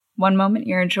One moment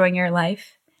you're enjoying your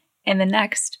life, and the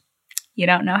next, you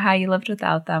don't know how you lived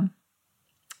without them.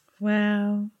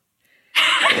 Wow.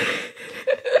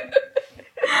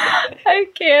 I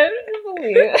can't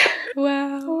believe it.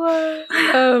 Wow.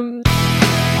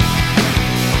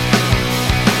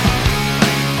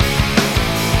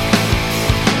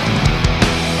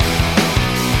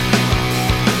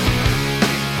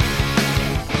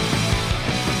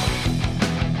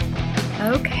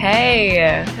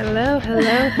 Okay. Hello.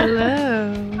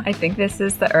 I think this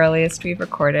is the earliest we've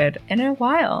recorded in a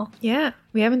while. Yeah,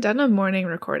 we haven't done a morning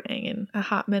recording in a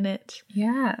hot minute.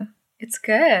 Yeah, it's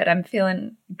good. I'm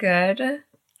feeling good.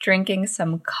 Drinking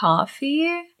some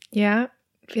coffee. Yeah,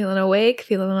 feeling awake,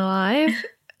 feeling alive.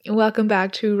 Welcome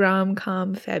back to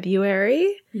Rom-Com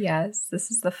February. Yes, this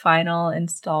is the final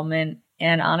installment.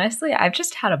 And honestly, I've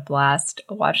just had a blast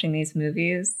watching these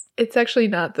movies. It's actually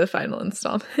not the final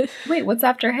installment. Wait, what's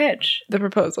after Hitch? The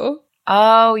Proposal.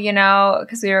 Oh,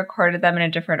 because we recorded them in a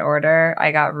different order,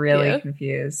 I got really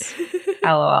confused.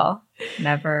 LOL.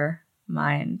 Never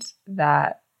mind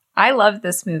that. I loved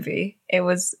this movie. It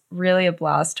was really a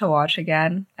blast to watch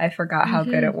again. I forgot how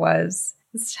good it was.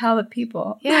 Let's tell the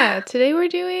people. Yeah, today we're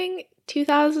doing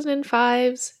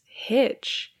 2005's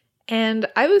Hitch. And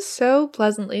I was so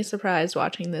pleasantly surprised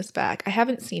watching this back. I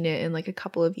haven't seen it in like a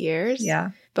couple of years.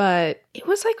 Yeah. But it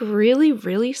was like really,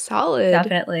 really solid.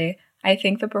 Definitely. I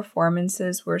think the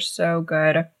performances were so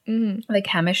good. The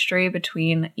chemistry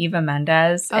between Eva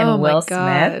Mendes and Will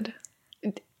Smith.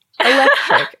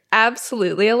 Electric.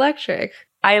 Absolutely electric.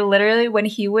 I literally, when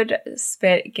he would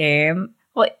spit game,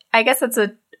 well, I guess that's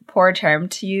a poor term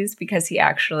to use because he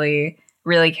actually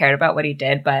really cared about what he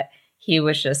did, but he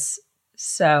was just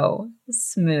so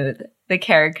smooth. The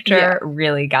character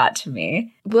really got to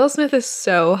me. Will Smith is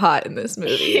so hot in this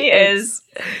movie. He is.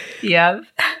 Yep.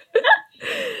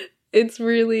 It's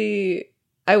really,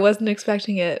 I wasn't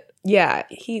expecting it. Yeah,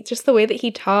 he just the way that he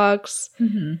talks,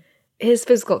 his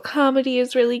physical comedy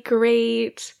is really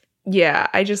great. Yeah,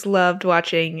 I just loved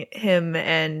watching him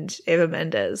and Eva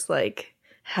Mendes like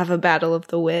have a battle of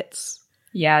the wits.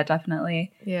 Yeah,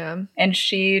 definitely. Yeah. And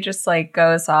she just like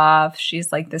goes off.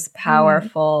 She's like this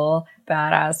powerful,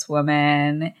 badass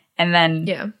woman. And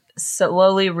then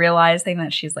slowly realizing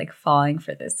that she's like falling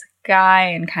for this guy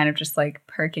and kind of just like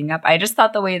perking up. I just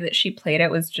thought the way that she played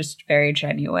it was just very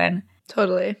genuine.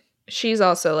 Totally. She's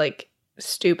also like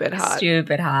stupid hot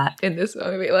in this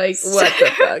movie. Like, what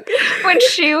the fuck? When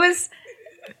she was...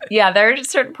 Yeah, there are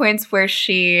just certain points where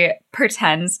she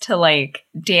pretends to like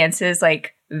dances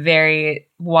like very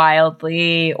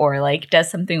wildly or like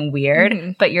does something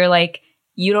weird, but you're like,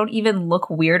 you don't even look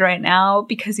weird right now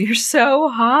because you're so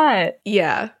hot.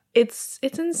 Yeah, it's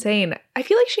insane. I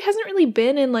feel like she hasn't really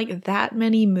been in like that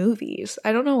many movies.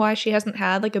 I don't know why she hasn't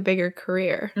had like a bigger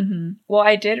career. Well,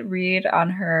 I did read on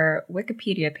her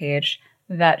Wikipedia page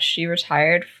that she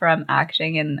retired from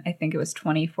acting in, I think it was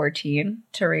 2014,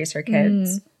 to raise her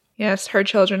kids. Yes, her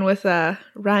children with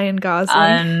Ryan Gosling.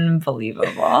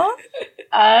 Unbelievable.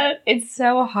 It's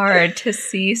so hard to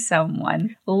see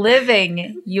someone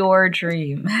living your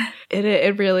dream.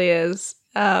 It really is.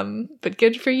 But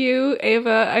good for you,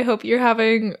 Ava. I hope you're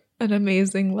having an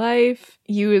amazing life.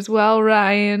 You as well,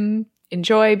 Ryan.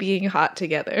 Enjoy being hot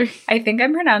together. I think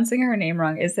I'm pronouncing her name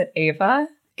wrong. Is it Ava?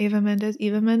 Eva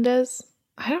Mendes?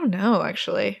 I don't know,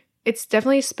 actually. It's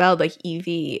definitely spelled like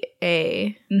EVA.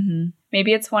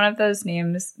 Maybe it's one of those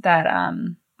names that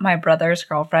my brother's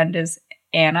girlfriend is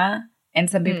Anna. And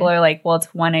some people are like, well,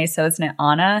 it's one A, so isn't it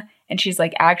Anna? And she's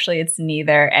like, actually, it's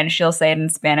neither. And she'll say it in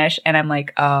Spanish. And I'm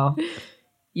like, oh,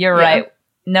 you're right.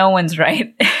 No one's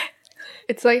right.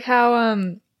 It's like how,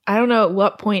 I don't know at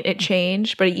what point it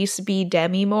changed, but it used to be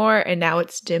Demi Moore and now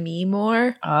it's Demi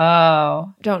Moore.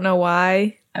 Oh. Don't know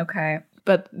why. Okay.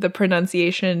 But the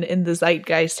pronunciation in the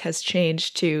zeitgeist has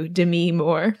changed to Demi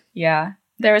Moore. Yeah.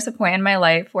 There was a point in my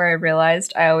life where I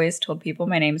realized I always told people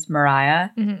my name's Mariah.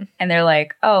 And they're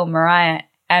like, oh, Mariah,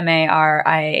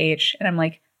 M-A-R-I-A-H. And I'm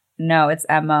like, no, it's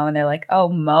M-O. And they're like, oh,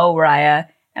 Mo-Raya.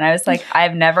 And I was like,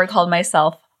 I've never called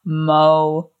myself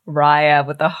Mo-Raya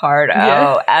with a hard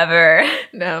O ever.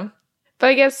 No. But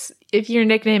I guess if your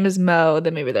nickname is Mo,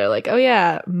 then maybe they're like, oh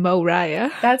yeah,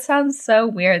 Mo-Raya. That sounds so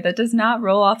weird. That does not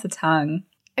roll off the tongue.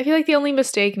 I feel like the only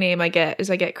mistake name I get is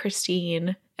I get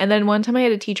Christine. And then one time I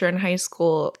had a teacher in high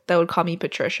school that would call me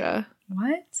Patricia.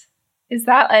 What? Is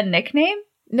that a nickname?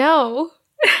 No.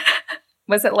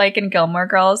 Was it like in Gilmore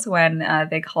Girls when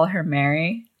they call her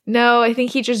Mary? No, I think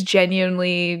he just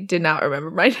genuinely did not remember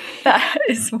my name. That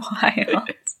is wild.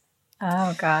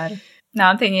 Oh, God. Now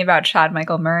I'm thinking about Chad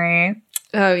Michael Murray.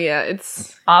 Oh, yeah.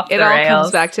 It's off the rails. It all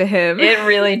comes back to him. It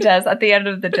really does at the end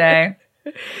of the day.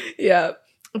 Yeah.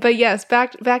 But yes,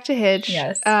 back to Hitch.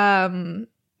 Yes.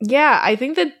 Yeah, I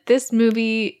think that this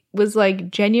movie was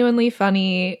like genuinely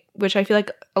funny, which I feel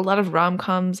like a lot of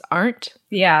rom-coms aren't.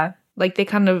 Yeah. Like they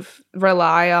kind of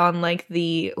rely on like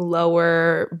the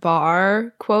lower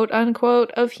bar, quote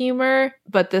unquote, of humor.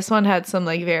 But this one had some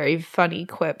like very funny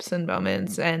quips and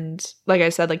moments. And like I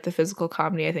said, like the physical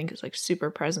comedy I think is like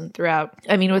super present throughout.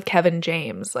 I mean, with Kevin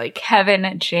James, like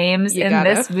Kevin James in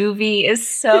this movie is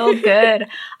so good.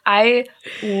 I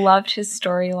loved his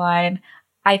storyline.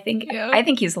 I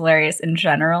think he's hilarious in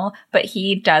general, but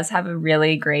he does have a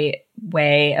really great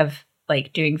way of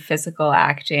like doing physical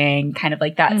acting, kind of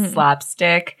like that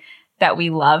slapstick that we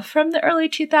love from the early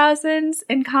 2000s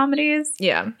in comedies.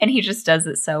 Yeah. And he just does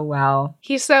it so well.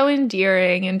 He's so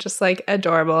endearing and just like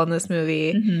adorable in this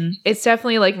movie. Mm-hmm. It's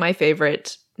definitely like my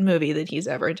favorite movie that he's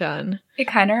ever done. It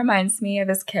kind of reminds me of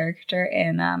his character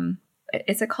in,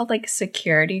 is it called like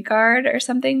Security Guard or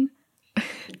something?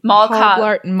 Mall Cop. Paul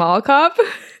Blart Mall Cop?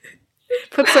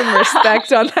 Put some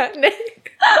respect on that name.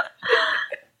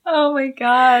 Oh my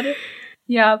God.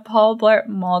 Yeah, Paul Blart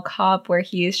Mall Cop, where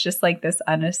he's just like this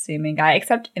unassuming guy.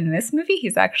 Except in this movie,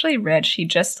 he's actually rich. He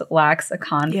just lacks a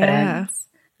confidence. Yeah.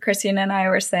 Christina and I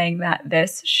were saying that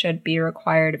this should be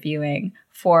required viewing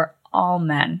for all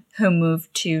men who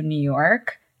move to New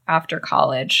York after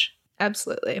college.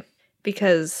 Absolutely.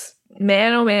 Because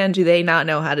man, oh man, do they not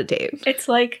know how to date. It's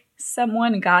like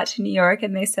someone got to New York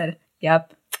and they said,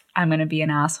 yep, I'm going to be an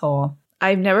asshole.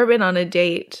 I've never been on a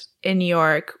date in New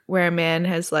York where a man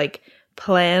has like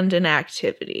planned an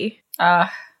activity. And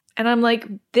I'm like,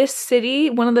 this city,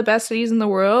 one of the best cities in the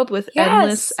world with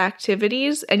endless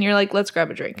activities. And you're like, let's grab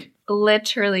a drink.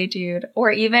 Literally, dude.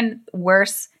 Or even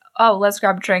worse, oh, let's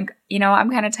grab a drink. You know,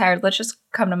 I'm kind of tired. Let's just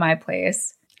come to my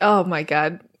place. Oh my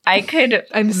God. I could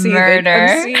I'm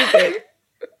murder. seething.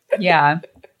 Yeah.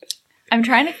 I'm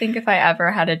trying to think if I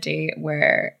ever had a date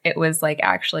where it was like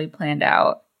actually planned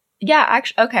out. Yeah,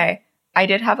 actually, okay. I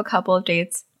did have a couple of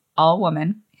dates, all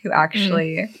women, who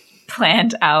actually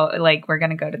planned out, like, we're going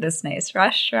to go to this nice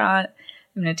restaurant.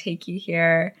 I'm going to take you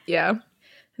here. Yeah.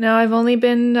 No, I've only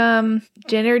been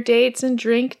dinner dates and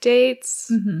drink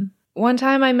dates. Mm-hmm. One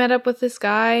time I met up with this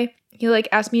guy. He, like,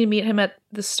 asked me to meet him at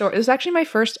the store. It was actually my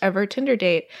first ever Tinder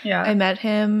date. Yeah. I met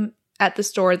him at the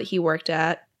store that he worked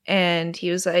at. And he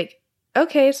was like,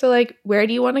 okay, so, like, where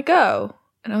do you want to go?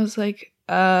 And I was like,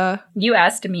 You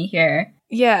asked me here.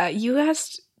 Yeah, you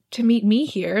asked to meet me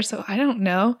here, so I don't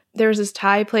know. There was this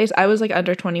Thai place. I was like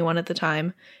under 21 at the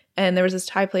time, and there was this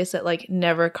Thai place that like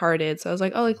never carded. So I was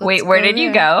like, oh, like let's wait, where did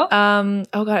you go?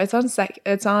 Oh god, it's on Second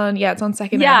Avenue.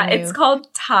 Yeah, it's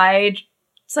called Thai.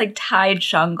 It's like Thai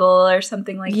Jungle or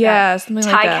something like that. Yeah, something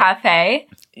like that. Thai Cafe.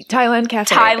 Thailand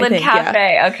Cafe. Thailand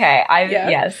Cafe. Yeah. Okay,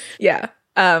 yes. Yeah.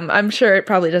 I'm sure it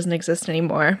probably doesn't exist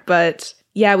anymore, but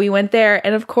yeah, we went there,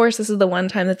 and of course, this is the one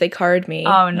time that they carded me. Oh,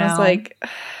 no. And I was like,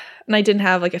 and I didn't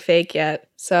have, like, a fake yet.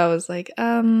 So I was like,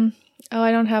 oh,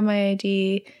 I don't have my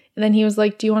ID. And then he was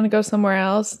like, do you want to go somewhere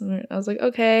else? And I was like,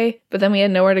 okay. But then we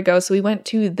had nowhere to go, so we went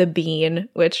to The Bean,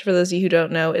 which, for those of you who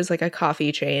don't know, is like a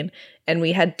coffee chain. And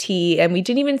we had tea, and we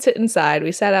didn't even sit inside.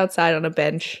 We sat outside on a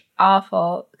bench.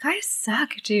 Awful. Guys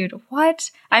suck, dude.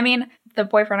 What? I mean, the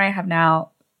boyfriend I have now,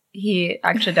 he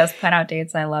actually does plan out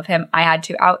dates. I love him. I had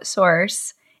to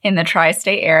outsource in the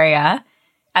tri-state area.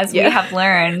 As we have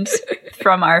learned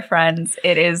from our friends,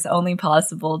 it is only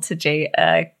possible to date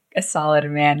a solid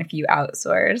man if you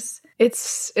outsource.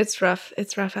 It's rough.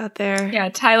 It's rough out there. Yeah,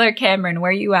 Tyler Cameron,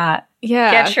 where you at?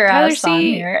 Yeah. Get your Tyler, ass on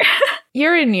here.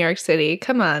 You're in New York City.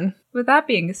 Come on. With that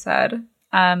being said,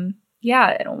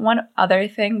 one other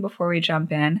thing before we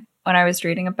jump in. When I was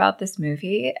reading about this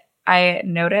movie, I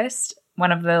noticed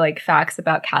one of the like facts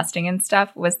about casting and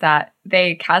stuff was that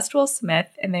they cast Will Smith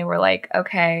and they were like,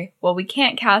 okay, well, we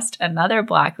can't cast another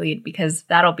black lead because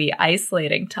that'll be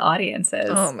isolating to audiences.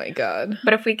 Oh my God.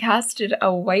 But if we casted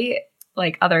a white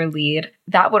like other lead,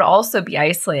 that would also be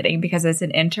isolating because it's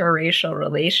an interracial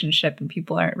relationship and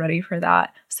people aren't ready for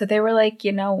that. So they were like,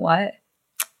 you know what?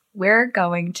 We're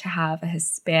going to have a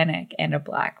Hispanic and a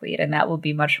black lead, and that will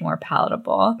be much more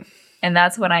palatable. And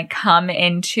that's when I come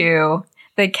into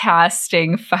the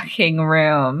casting fucking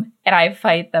room and I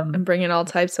fight them. I'm bringing all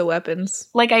types of weapons.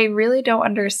 Like, I really don't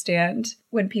understand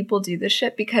when people do this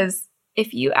shit, because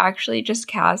if you actually just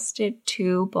casted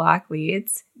 2 black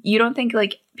leads, you don't think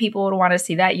like people would want to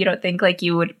see that? You don't think like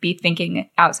you would be thinking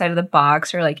outside of the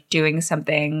box or like doing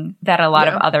something that a lot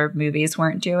of other movies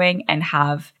weren't doing and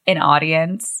have an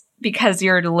audience, because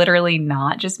you're literally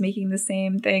not just making the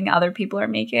same thing other people are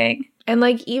making? And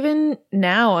like even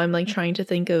now I'm like trying to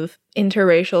think of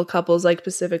interracial couples, like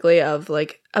specifically of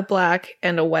like a black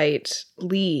and a white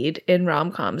lead in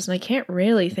rom-coms, and I can't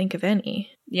really think of any.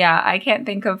 Yeah, I can't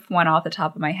think of one off the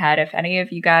top of my head. If any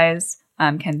of you guys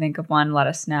can think of one, let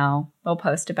us know. We'll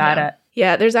post about it.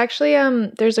 Yeah, there's actually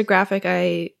there's a graphic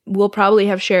I will probably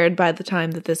have shared by the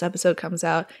time that this episode comes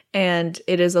out, and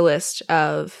it is a list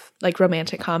of like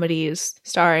romantic comedies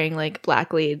starring like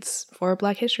black leads for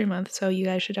Black History Month. So you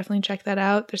guys should definitely check that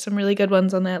out. There's some really good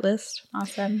ones on that list.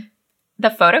 Awesome. The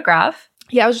Photograph.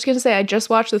 Yeah, I was just going to say I just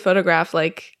watched The Photograph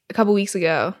like a couple weeks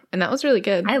ago, and that was really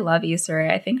good. I love Issa Rae.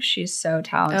 I think she's so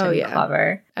talented and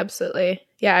clever. Absolutely.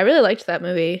 Yeah, I really liked that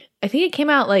movie. I think it came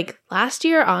out like last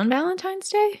year on Valentine's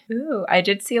Day. Ooh, I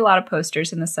did see a lot of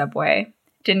posters in the subway.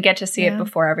 Didn't get to see it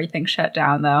before everything shut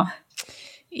down, though.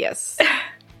 Yes.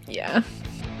 Yeah.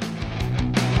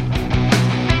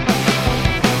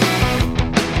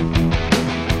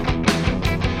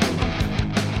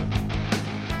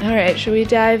 All right, should we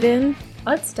dive in?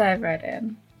 Let's dive right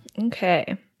in.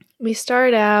 Okay. We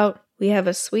start out, we have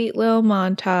a sweet little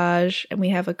montage, and we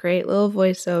have a great little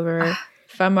voiceover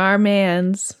from our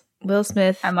mans, Will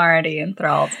Smith. I'm already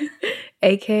enthralled.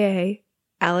 AKA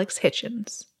Alex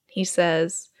Hitchens. He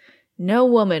says, "No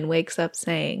woman wakes up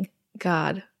saying,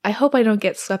 'God, I hope I don't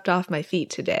get swept off my feet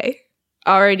today.'"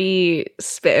 Already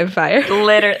spit and fire.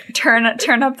 Turn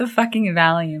up the fucking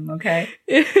volume, okay?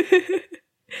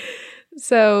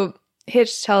 So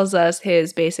Hitch tells us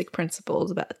his basic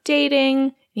principles about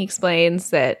dating. He explains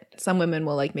that some women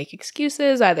will like make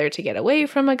excuses either to get away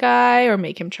from a guy or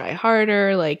make him try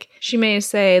harder. Like she may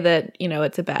say that, you know,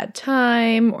 it's a bad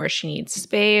time or she needs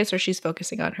space or she's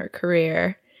focusing on her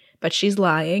career, but she's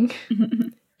lying.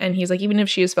 And he's like, even if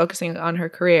she is focusing on her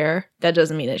career, that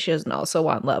doesn't mean that she doesn't also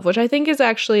want love, which I think is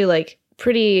actually like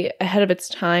pretty ahead of its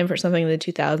time for something in the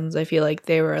 2000s. I feel like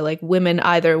they were like, women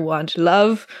either want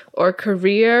love or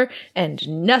career and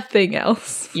nothing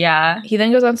else. Yeah. He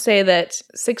then goes on to say that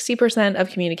 60%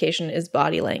 of communication is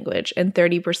body language and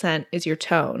 30% is your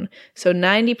tone. So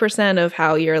 90% of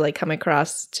how you're like coming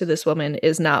across to this woman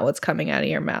is not what's coming out of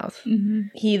your mouth. Mm-hmm.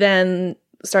 He then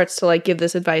starts to like give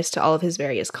this advice to all of his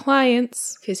various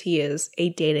clients because he is a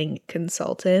dating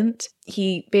consultant.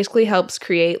 He basically helps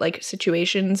create like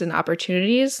situations and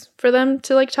opportunities for them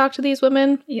to like talk to these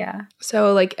women. Yeah.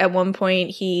 So like at one point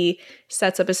he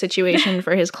sets up a situation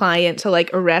for his client to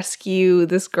like rescue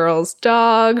this girl's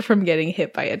dog from getting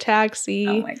hit by a taxi.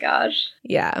 Oh my gosh.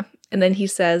 Yeah. And then he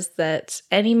says that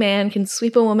any man can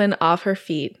sweep a woman off her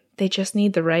feet. They just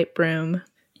need the right broom.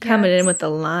 Coming in with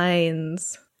the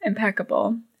lines.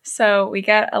 Impeccable. So we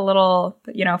get a little,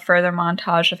 further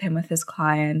montage of him with his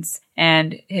clients,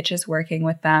 and Hitch is working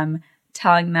with them,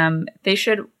 telling them they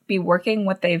should be working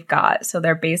what they've got. So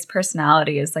their base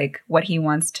personality is like what he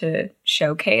wants to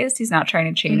showcase. He's not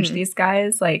trying to change these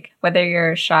guys, like whether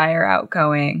you're shy or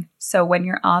outgoing. So when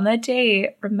you're on the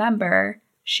date, remember,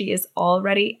 she is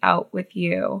already out with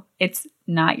you. It's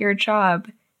not your job.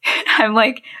 I'm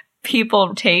like,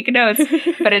 people take notes,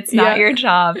 but it's not your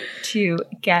job to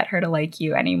get her to like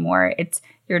you anymore. It's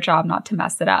your job not to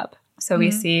mess it up. So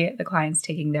we see the clients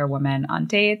taking their women on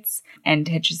dates, and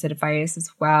Hitch's advice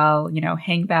as well,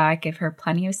 hang back, give her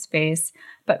plenty of space,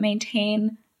 but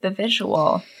maintain the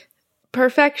visual.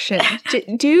 Perfection.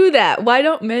 Do that. Why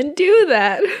don't men do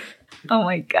that? Oh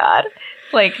my God.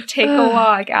 Like, take a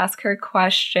walk, ask her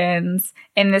questions.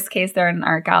 In this case, they're in an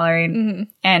art gallery,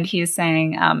 and he's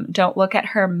saying, don't look at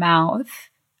her mouth,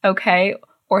 okay?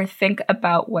 Or think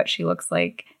about what she looks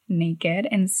like naked.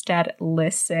 Instead,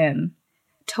 listen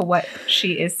to what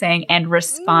she is saying and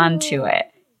respond to it.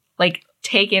 Like,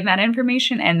 take in that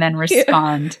information and then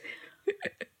respond. Yeah.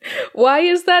 Why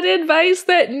is that advice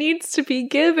that needs to be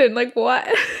given? Like, what?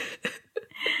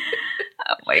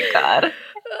 Oh my God.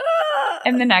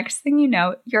 And the next thing you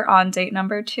know, you're on date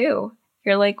number 2.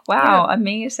 You're like, wow,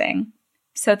 amazing.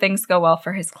 So things go well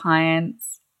for his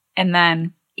clients. And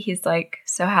then he's like,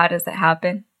 so how does it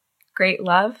happen? Great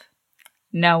love?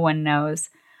 No one knows.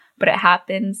 But it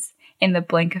happens in the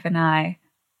blink of an eye.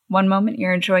 One moment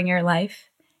you're enjoying your life,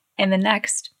 and the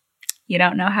next, you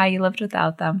don't know how you lived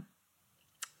without them.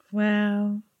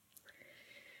 Wow.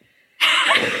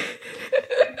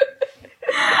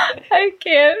 I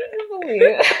can't believe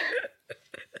it.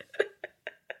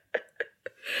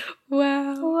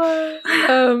 Wow.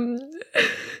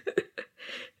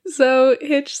 So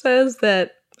Hitch says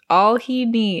that all he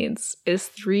needs is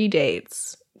 3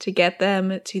 dates to get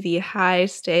them to the high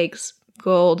stakes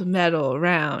gold medal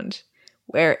round,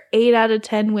 where 8 out of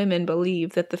 10 women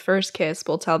believe that the first kiss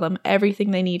will tell them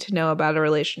everything they need to know about a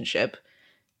relationship,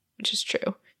 which is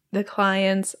true. The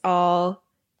clients all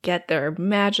get their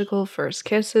magical first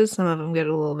kisses. Some of them get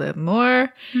a little bit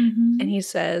more. And he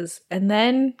says, and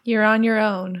then you're on your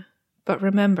own. But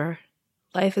remember,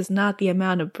 life is not the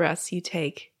amount of breaths you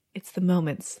take. It's the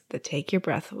moments that take your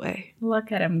breath away.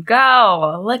 Look at him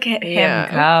go. Look at him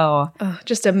go. Oh,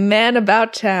 just a man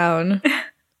about town.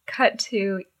 Cut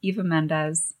to Eva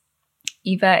Mendes.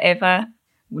 Eva,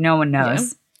 no one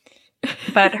knows. Yeah.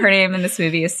 But her name in this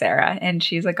movie is Sarah, and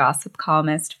she's a gossip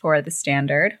columnist for The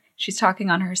Standard. She's talking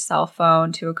on her cell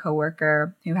phone to a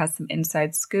coworker who has some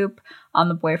inside scoop on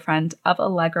the boyfriend of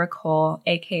Allegra Cole,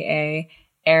 a.k.a.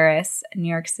 Eris, New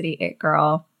York City it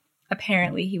girl.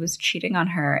 Apparently, he was cheating on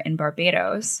her in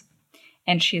Barbados.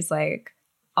 And she's like,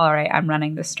 all right, I'm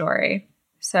running the story.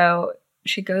 So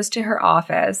she goes to her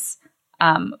office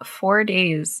 4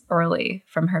 days early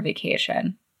from her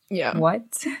vacation. Yeah.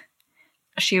 What?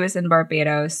 She was in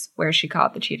Barbados where she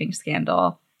caught the cheating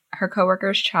scandal. Her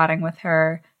coworker's chatting with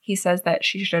her. He says that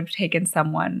she should have taken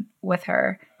someone with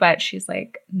her. But she's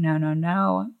like,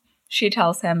 no. She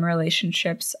tells him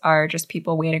relationships are just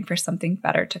people waiting for something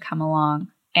better to come along.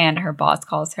 And her boss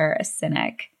calls her a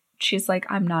cynic. She's like,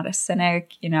 I'm not a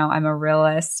cynic, I'm a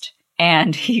realist.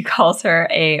 And he calls her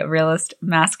a realist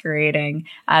masquerading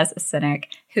as a cynic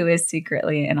who is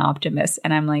secretly an optimist.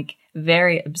 And I'm like,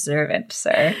 very observant,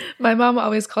 sir. My mom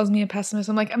always calls me a pessimist.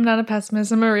 I'm like, I'm not a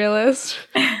pessimist, I'm a realist.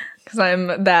 Because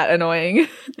I'm that annoying.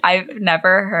 I've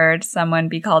never heard someone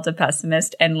be called a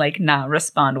pessimist and not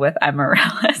respond with, I'm a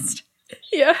realist.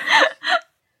 Yeah.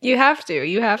 You have to.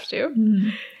 Mm-hmm.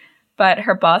 But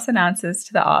her boss announces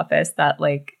to the office that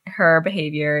her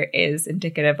behavior is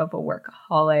indicative of a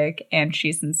workaholic and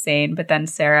she's insane. But then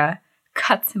Sarah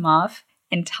cuts him off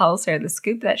and tells her the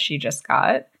scoop that she just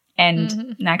got.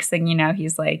 And next thing you know,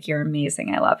 he's like, you're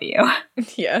amazing. I love you.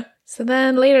 Yeah. So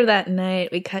then later that night,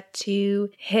 we cut to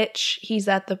Hitch. He's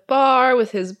at the bar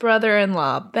with his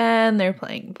brother-in-law, Ben. They're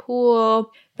playing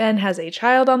pool. Ben has a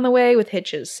child on the way with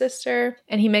Hitch's sister.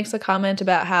 And he makes a comment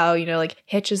about how,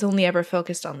 Hitch is only ever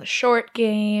focused on the short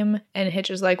game. And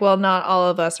Hitch is like, well, not all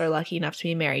of us are lucky enough to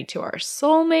be married to our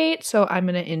soulmate. So I'm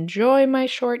going to enjoy my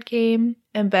short game.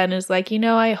 And Ben is like,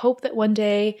 I hope that one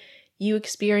day you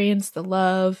experience the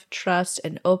love, trust,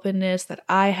 and openness that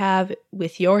I have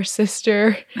with your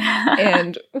sister.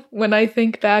 And when I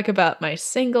think back about my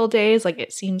single days,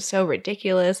 it seems so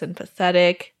ridiculous and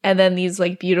pathetic. And then these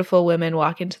beautiful women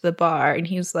walk into the bar and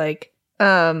he's like,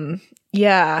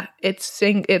 yeah,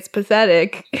 it's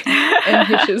pathetic. And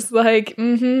he's just like,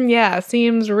 yeah,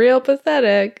 seems real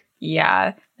pathetic.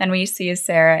 Yeah. Then we see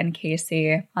Sarah and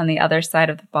Casey on the other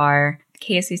side of the bar.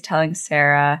 Casey's telling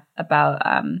Sarah about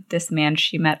this man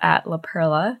she met at La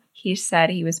Perla. He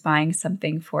said he was buying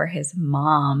something for his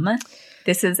mom.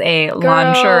 This is a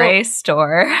lingerie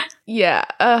store. Yeah,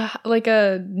 like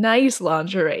a nice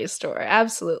lingerie store.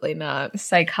 Absolutely not.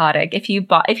 Psychotic. If you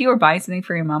were buying something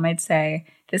for your mom, I'd say,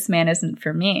 this man isn't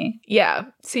for me. Yeah,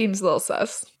 seems a little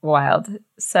sus. Wild.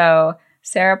 So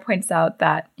Sarah points out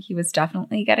that he was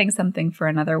definitely getting something for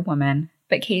another woman.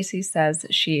 But Casey says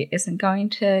she isn't going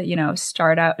to,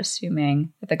 start out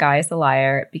assuming that the guy is a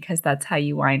liar because that's how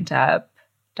you wind up ...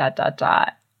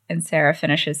 And Sarah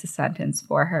finishes the sentence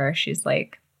for her. She's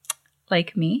like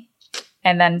me?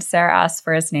 And then Sarah asks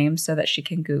for his name so that she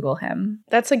can Google him.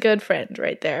 That's a good friend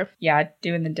right there. Yeah,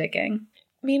 doing the digging.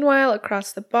 Meanwhile,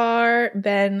 across the bar,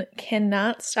 Ben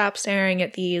cannot stop staring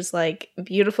at these,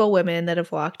 beautiful women that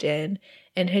have walked in.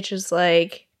 And Hitch is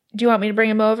like, do you want me to bring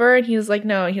him over? And he's like,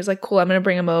 no. And he's like, cool, I'm going to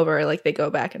bring him over. They go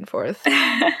back and forth.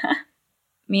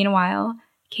 Meanwhile,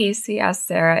 Casey asks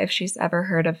Sarah if she's ever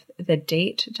heard of the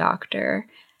date doctor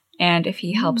and if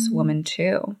he helps women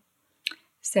too.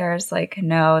 Sarah's like,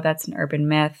 no, that's an urban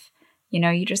myth.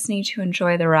 You just need to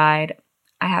enjoy the ride.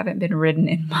 I haven't been ridden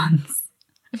in months.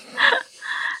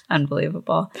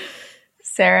 Unbelievable.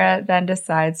 Sarah then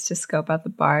decides to scope out the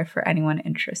bar for anyone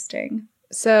interesting.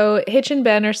 So Hitch and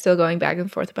Ben are still going back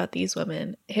and forth about these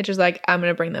women. Hitch is like, I'm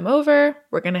going to bring them over.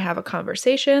 We're going to have a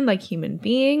conversation like human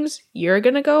beings. You're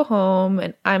going to go home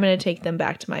and I'm going to take them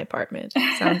back to my apartment.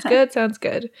 Sounds good? Sounds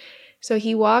good. So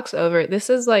he walks over. This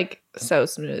is so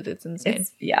smooth. It's insane.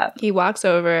 Yeah. He walks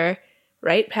over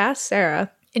right past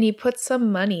Sarah and he puts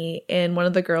some money in one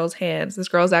of the girls' hands. This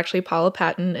girl's actually Paula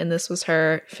Patton and this was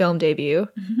her film debut,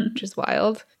 which is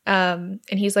wild. And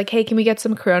he's like, hey, can we get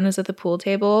some Coronas at the pool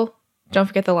table? Don't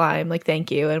forget the lime,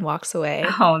 thank you, and walks away.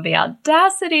 Oh, the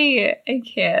audacity. I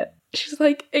can't. She's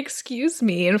like, excuse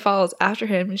me, and follows after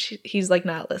him, and he's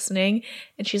not listening.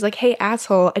 And she's like, hey,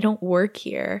 asshole, I don't work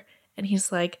here. And he's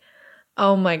like,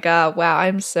 oh my God, wow,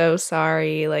 I'm so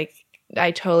sorry.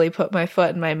 I totally put my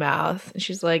foot in my mouth. And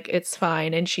she's like, it's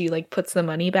fine. And she like puts the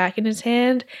money back in his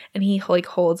hand and he like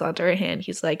holds onto her hand.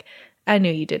 He's like, I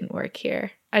knew you didn't work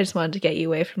here. I just wanted to get you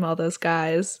away from all those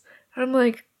guys. And I'm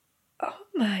like, oh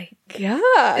my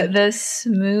God. The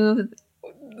smooth.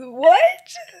 What?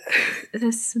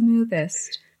 The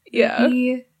smoothest. Yeah.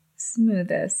 The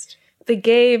smoothest. The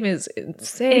game is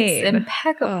insane. It's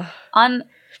impeccable.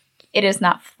 It is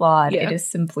not flawed. Yeah. It is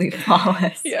simply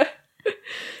flawless. Yeah.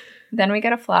 Then we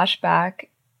get a flashback.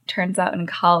 Turns out in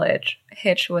college,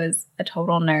 Hitch was a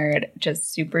total nerd,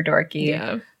 just super dorky.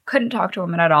 Yeah. Couldn't talk to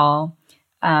women at all.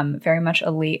 Very much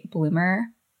a late bloomer,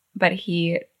 but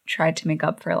he tried to make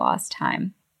up for lost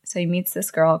time. So he meets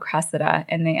this girl, Cressida,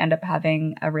 and they end up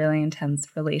having a really intense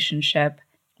relationship,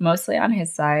 mostly on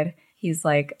his side. He's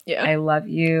like, Yeah. I love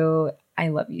you. I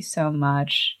love you so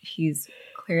much. He's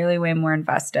clearly way more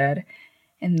invested.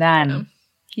 And then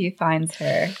he finds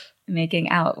her making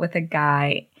out with a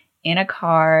guy in a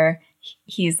car.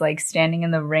 He's like standing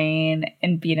in the rain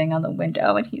and beating on the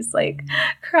window. And he's like,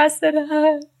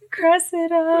 Cressida,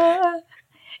 Cressida.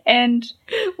 And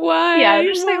why? yeah,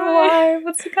 just like, why?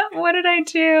 What did I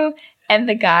do? And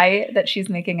the guy that she's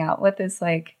making out with is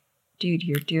like, dude,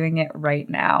 you're doing it right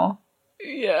now.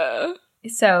 Yeah.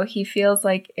 So he feels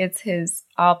like it's his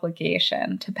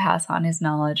obligation to pass on his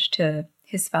knowledge to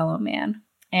his fellow man.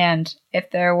 And if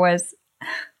there was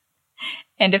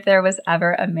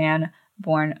ever a man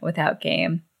born without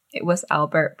game, it was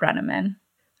Albert Brenneman.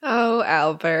 Oh,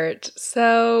 Albert.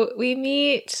 So we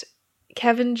meet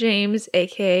Kevin James,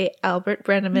 aka Albert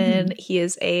Brenneman. Mm-hmm. He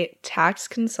is a tax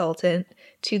consultant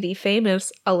to the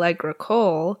famous Allegra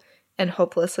Cole and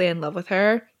hopelessly in love with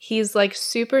her. He's like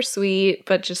super sweet,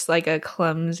 but just like a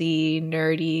clumsy,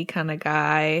 nerdy kind of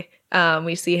guy.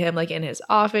 We see him like in his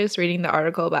office reading the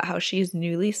article about how she's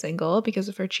newly single because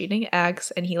of her cheating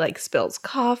ex, and he like spills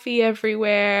coffee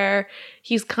everywhere.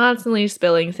 He's constantly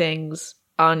spilling things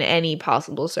on any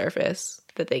possible surface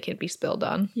that they can be spilled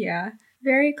on. Yeah.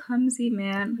 Very clumsy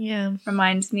man. Yeah.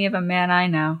 Reminds me of a man I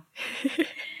know.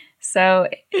 So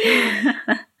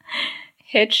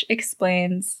Hitch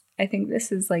explains, I think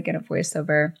this is like in a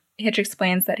voiceover, Hitch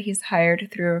explains that he's hired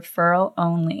through referral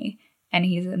only and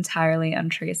he's entirely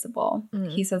untraceable.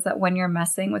 He says that when you're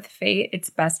messing with fate, it's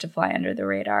best to fly under the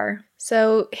radar.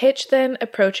 So Hitch then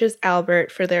approaches Albert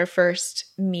for their first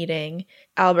meeting.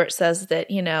 Albert says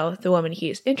that, you know, the woman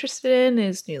he's interested in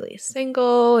is newly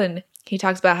single, and he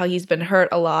talks about how he's been hurt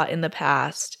a lot in the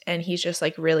past and he's just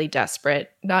like really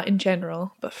desperate, not in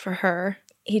general, but for her.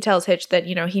 He tells Hitch that,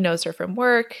 you know, he knows her from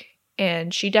work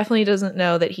and she definitely doesn't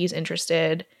know that he's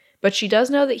interested, but she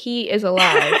does know that he is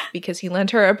alive because he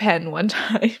lent her a pen one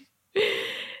time.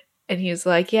 And he's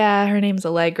like, yeah, her name's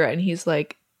Allegra. And he's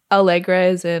like, Allegra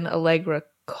is in Allegra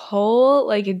Cole?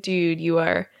 Like, dude, you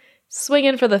are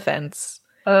swinging for the fence.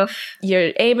 Oof.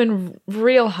 You're aiming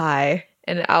real high.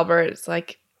 And Albert's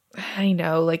like, I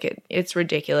know, like, it's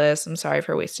ridiculous. I'm sorry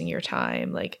for wasting your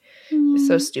time. Like, it's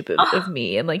so stupid of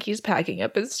me. And, like, he's packing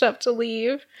up his stuff to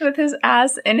leave. With his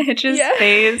ass in Hitch's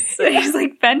face. He's,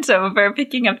 like, bent over,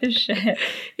 picking up his shit.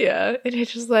 Yeah. And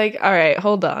Hitch is like, all right,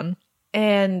 hold on.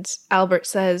 And Albert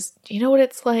says, do you know what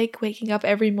it's like waking up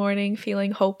every morning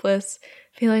feeling hopeless,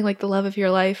 feeling like the love of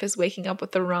your life is waking up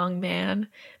with the wrong man,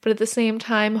 but at the same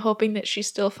time hoping that she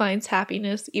still finds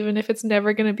happiness even if it's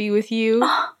never going to be with you?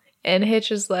 And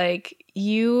Hitch is like,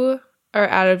 you are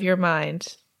out of your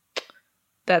mind.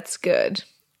 That's good.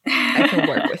 I can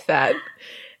work with that.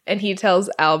 And he tells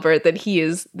Albert that he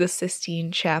is the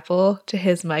Sistine Chapel to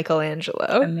his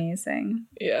Michelangelo. Amazing.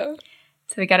 Yeah.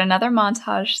 So we got another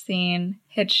montage scene.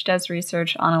 Hitch does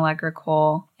research on Allegra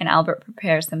Cole, and Albert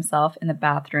prepares himself in the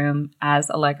bathroom as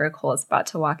Allegra Cole is about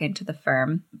to walk into the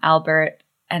firm. Albert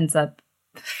ends up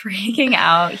freaking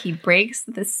out. He breaks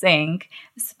the sink,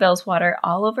 spills water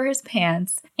all over his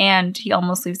pants, and he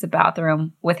almost leaves the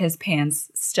bathroom with his pants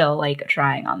still like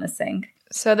drying on the sink.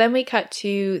 So then we cut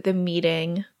to the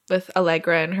meeting with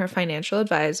Allegra and her financial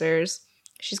advisors.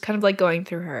 She's kind of like going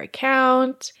through her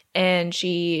account, and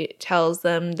she tells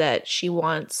them that she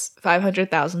wants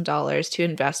 $500,000 to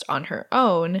invest on her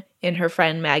own in her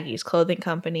friend Maggie's clothing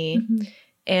company. Mm-hmm.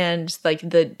 And like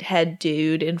the head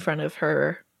dude in front of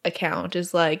her account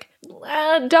is like,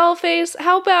 Dollface,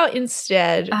 how about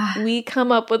instead we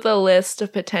come up with a list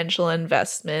of potential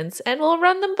investments and we'll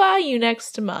run them by you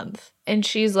next month. And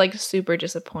she's like super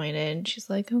disappointed. She's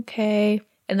like, okay.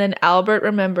 And then Albert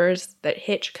remembers that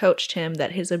Hitch coached him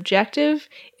that his objective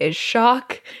is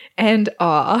shock and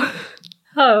awe.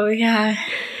 Oh, yeah.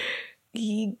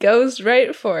 He goes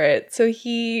right for it. So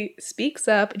he speaks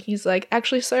up and he's like,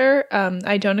 actually, sir,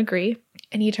 I don't agree.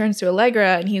 And he turns to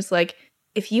Allegra and he's like,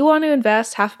 if you want to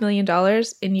invest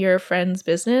 $500,000 in your friend's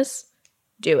business,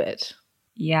 do it.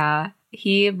 Yeah.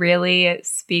 He really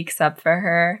speaks up for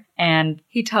her, and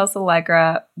he tells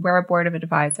Allegra, we're a board of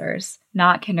advisors,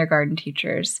 not kindergarten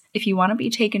teachers. If you want to be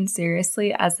taken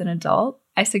seriously as an adult,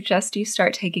 I suggest you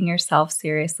start taking yourself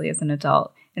seriously as an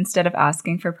adult instead of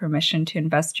asking for permission to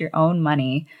invest your own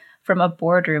money from a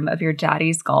boardroom of your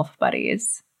daddy's golf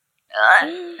buddies.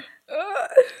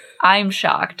 I'm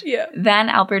shocked. Yeah. Then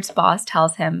Albert's boss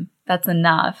tells him that's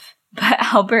enough, but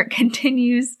Albert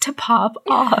continues to pop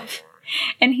off.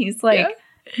 And he's like,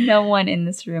 no one in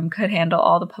this room could handle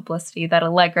all the publicity that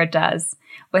Allegra does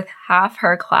with half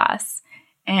her class.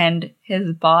 And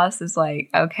his boss is like,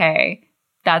 okay,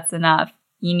 that's enough.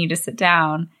 You need to sit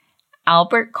down.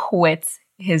 Albert quits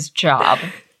his job.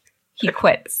 He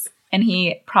quits. And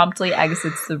he promptly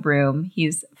exits the room.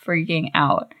 He's freaking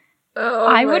out. Oh,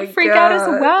 I would freak out as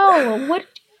well. What?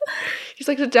 He's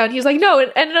like, sit down. He's like, no,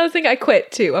 and another thing, I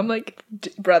quit too. I'm like,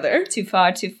 brother. Too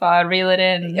far, reel it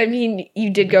in. I mean, you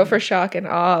did go for shock and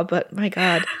awe, but my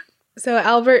God. So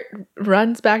Albert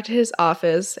runs back to his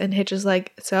office and Hitch is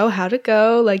like, so how'd it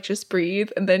go? Like, just breathe.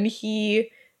 And then he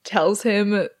tells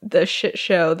him the shit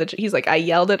show that he's like, I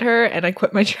yelled at her and I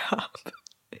quit my job.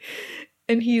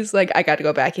 And he's like, I got to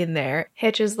go back in there.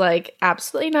 Hitch is like,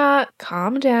 absolutely not.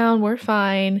 Calm down. We're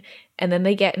fine. And then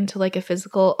they get into like a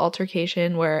physical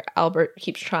altercation where Albert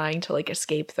keeps trying to like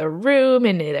escape the room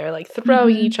and they're like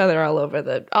throwing each other all over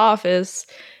the office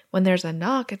when there's a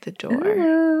knock at the door.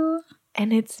 Ooh.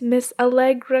 And it's Miss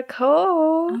Allegra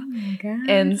Cole. Oh my God.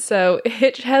 And so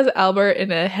Hitch has Albert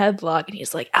in a headlock and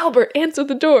he's like, Albert, answer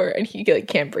the door. And he like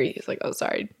can't breathe. He's like, oh,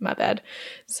 sorry, my bad.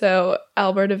 So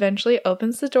Albert eventually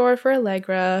opens the door for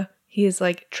Allegra. He's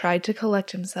like tried to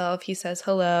collect himself. He says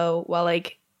hello while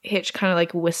like Hitch kind of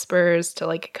like whispers to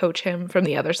like coach him from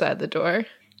the other side of the door.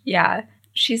 Yeah.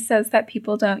 She says that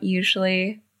people don't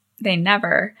usually, they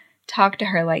never talk to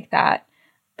her like that.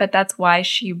 But that's why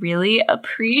she really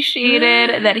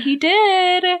appreciated that he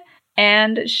did.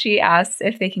 And she asks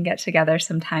if they can get together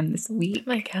sometime this week. Oh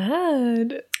my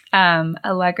God.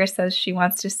 Allegra says she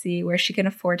wants to see where she can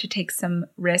afford to take some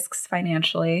risks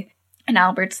financially. And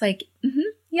Albert's like,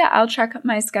 yeah, I'll check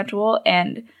my schedule,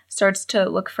 and starts to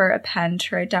look for a pen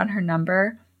to write down her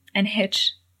number. And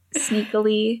Hitch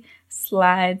sneakily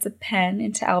slides a pen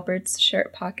into Albert's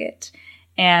shirt pocket.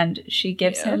 And she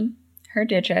gives him her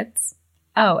digits.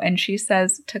 Oh, and she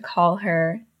says to call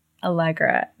her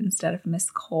Allegra instead of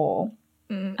Miss Cole.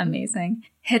 Amazing.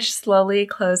 Hitch slowly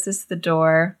closes the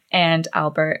door, and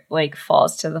Albert, like,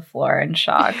 falls to the floor in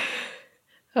shock.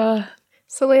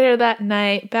 So later that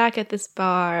night, back at this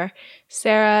bar,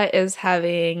 Sarah is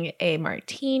having a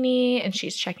martini, and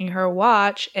she's checking her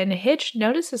watch, and Hitch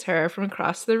notices her from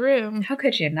across the room. How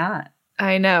could you not?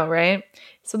 I know, right?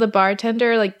 So the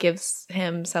bartender, like, gives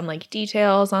him some, like,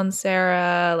 details on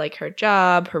Sarah, like her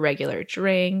job, her regular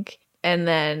drink, and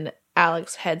then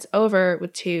Alex heads over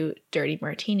with 2 dirty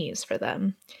martinis for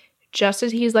them. Just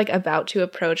as he's, like, about to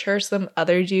approach her, some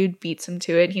other dude beats him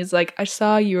to it, and he's like, I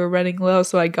saw you were running low,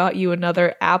 so I got you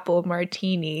another apple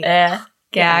martini. Gag.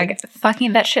 Yeah.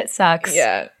 Fucking that shit sucks.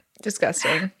 Yeah,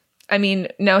 disgusting. I mean,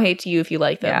 no hate to you if you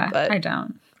like them, but I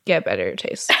don't. Get better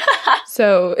taste.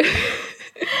 So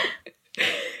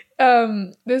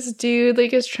this dude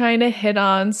like is trying to hit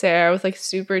on Sarah with like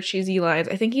super cheesy lines.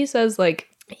 I think he says like,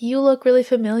 you look really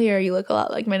familiar. You look a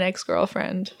lot like my next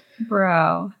girlfriend.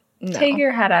 Bro, take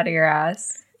your head out of your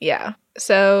ass. Yeah.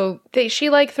 So she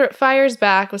like fires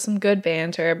back with some good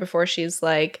banter before she's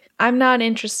like, I'm not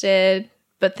interested,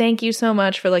 but thank you so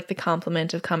much for like the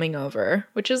compliment of coming over,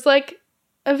 which is like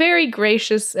a very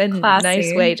gracious and classy.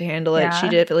 Nice way to handle it. Yeah. She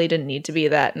really didn't need to be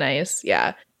that nice.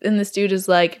 Yeah. And this dude is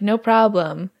like, no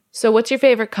problem. So what's your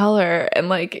favorite color? And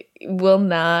like, will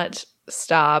not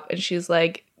stop. And she's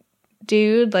like,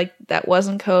 dude, like that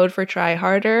wasn't code for try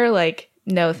harder. Like,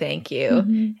 no, thank you.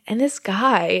 Mm-hmm. And this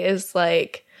guy is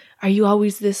like, are you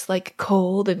always this like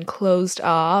cold and closed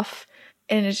off?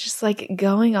 And it's just like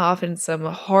going off in some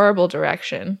horrible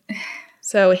direction.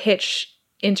 So Hitch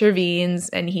intervenes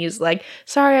and he's like,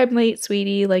 sorry I'm late,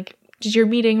 sweetie. Like, did your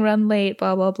meeting run late?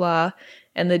 Blah, blah, blah.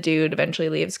 And the dude eventually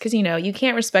leaves because, you know, you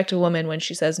can't respect a woman when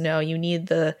she says no. You need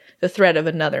the threat of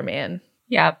another man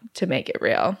to make it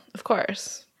real, of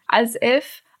course. As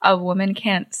if a woman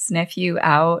can't sniff you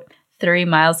out 3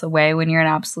 miles away when you're an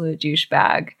absolute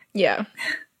douchebag. Yeah,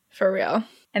 for real.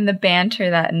 And the banter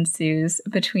that ensues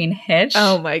between Hitch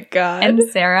oh my God. and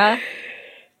Sarah,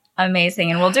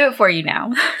 amazing. And we'll do it for you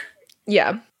now.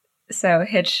 Yeah. So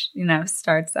Hitch, you know,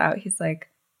 starts out, he's like,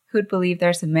 who'd believe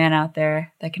there's a man out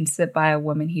there that can sit by a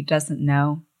woman he doesn't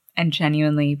know and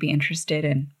genuinely be interested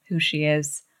in who she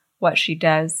is, what she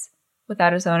does,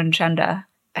 without his own agenda.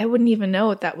 I wouldn't even know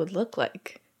what that would look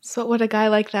like. So what would a guy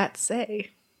like that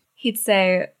say? He'd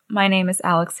say, "My name is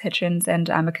Alex Hitchens and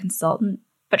I'm a consultant,"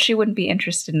 but she wouldn't be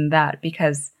interested in that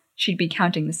because she'd be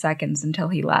counting the seconds until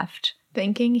he left.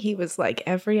 Thinking he was like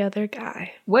every other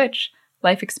guy. Which,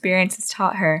 life experience has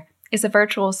taught her, is a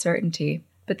virtual certainty.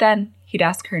 But then he'd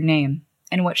ask her name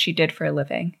and what she did for a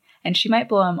living, and she might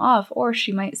blow him off, or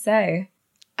she might say,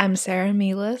 "I'm Sarah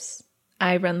Milas.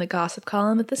 I run the gossip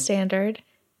column at The Standard."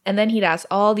 And then he'd ask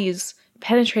all these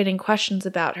penetrating questions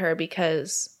about her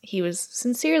because he was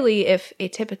sincerely, if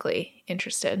atypically,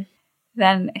 interested.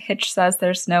 Then Hitch says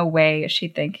there's no way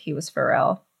she'd think he was for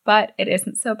real. But it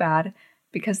isn't so bad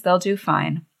because they'll do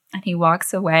fine. And he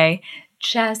walks away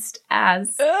just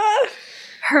as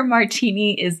her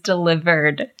martini is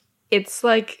delivered. It's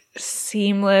like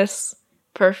seamless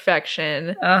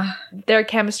perfection. Their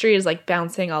chemistry is like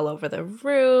bouncing all over the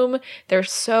room. They're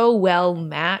so well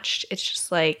matched. It's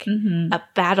just like a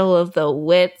battle of the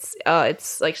wits. Oh,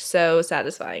 it's like so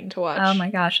satisfying to watch. Oh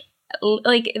my gosh.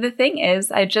 Like, the thing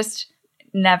is, I just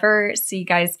never see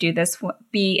guys do this,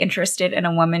 be interested in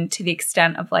a woman to the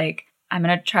extent of like, I'm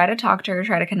going to try to talk to her,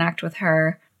 try to connect with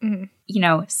her, you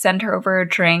know, send her over a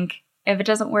drink. If it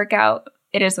doesn't work out,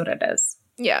 it is what it is.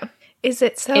 Yeah. Is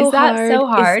it so is that hard? so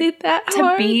hard Is it that to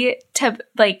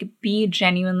hard? be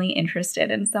genuinely interested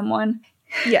in someone?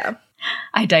 Yeah.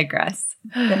 I digress.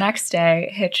 The next day,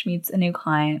 Hitch meets a new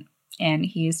client and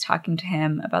he's talking to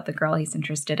him about the girl he's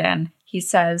interested in. He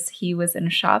says he was in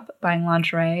a shop buying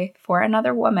lingerie for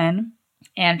another woman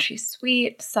and she's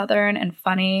sweet, southern, and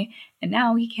funny, and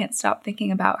now he can't stop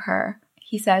thinking about her.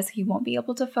 He says he won't be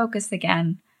able to focus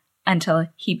again until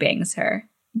he bangs her.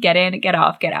 Get in, get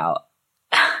off, get out.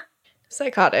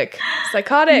 Psychotic.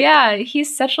 Psychotic. Yeah,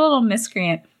 he's such a little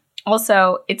miscreant.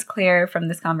 Also, it's clear from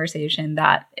this conversation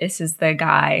that this is the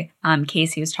guy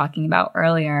Casey was talking about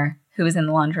earlier who was in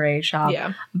the lingerie shop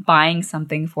buying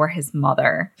something for his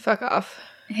mother. Fuck off.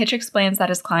 Hitch explains that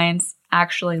his clients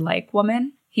actually like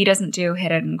women. He doesn't do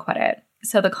hit it and quit it.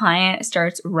 So the client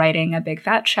starts writing a big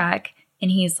fat check and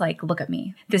he's like, "Look at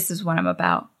me. This is what I'm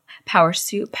about. Power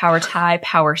suit, power tie,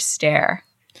 power stare."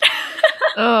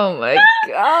 Oh my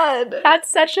God.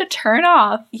 That's such a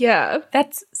turnoff. Yeah.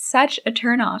 That's such a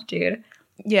turnoff, dude.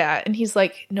 Yeah. And he's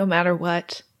like, "No matter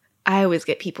what, I always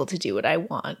get people to do what I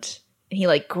want." And he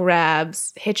like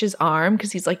grabs Hitch's arm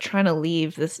because he's like trying to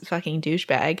leave this fucking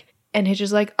douchebag. And Hitch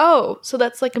is like, "Oh, so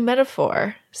that's like a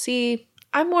metaphor. See,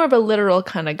 I'm more of a literal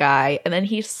kind of guy." And then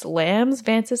he slams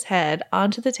Vance's head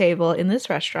onto the table in this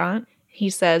restaurant. He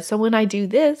says, "So when I do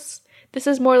this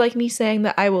is more like me saying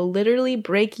that I will literally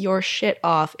break your shit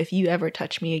off if you ever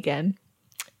touch me again.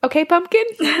 Okay, pumpkin?"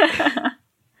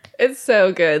 It's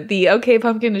so good. The okay,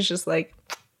 pumpkin is just like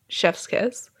chef's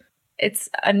kiss. It's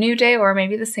a new day or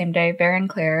maybe the same day, very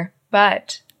unclear,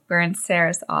 but we're in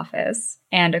Sarah's office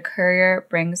and a courier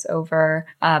brings over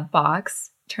a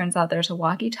box. Turns out there's a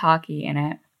walkie-talkie in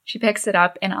it. She picks it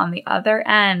up and on the other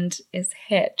end is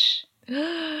Hitch.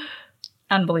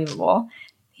 Unbelievable.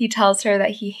 He tells her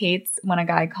that he hates when a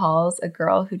guy calls a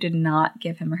girl who did not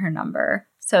give him her number.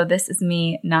 So this is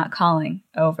me not calling.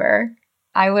 Over.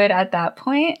 I would, at that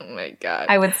point, oh my God,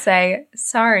 I would say,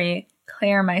 "Sorry,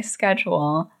 clear my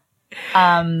schedule.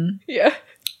 Yeah.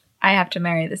 I have to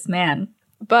marry this man."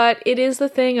 But it is the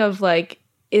thing of like,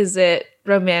 is it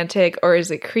romantic or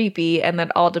is it creepy? And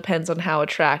that all depends on how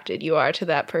attracted you are to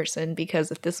that person.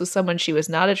 Because if this was someone she was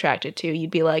not attracted to,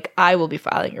 you'd be like, "I will be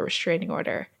filing a restraining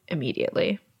order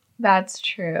immediately." That's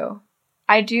true.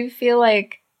 I do feel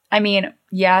like, I mean,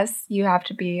 yes, you have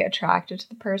to be attracted to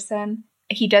the person.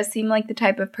 He does seem like the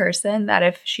type of person that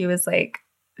if she was like,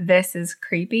 "This is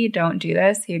creepy, don't do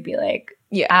this," he would be like,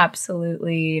 "Yeah,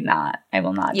 absolutely not. I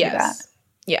will not do that."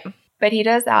 Yeah. But he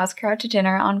does ask her out to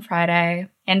dinner on Friday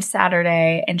and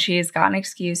Saturday, and she's got an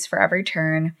excuse for every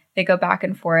turn. They go back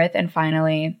and forth, and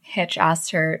finally, Hitch asks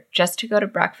her just to go to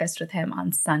breakfast with him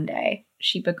on Sunday.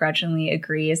 She begrudgingly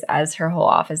agrees as her whole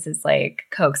office is like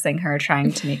coaxing her,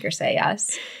 trying to make her say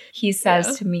yes. He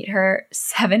says to meet her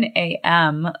 7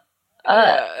 a.m.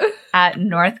 At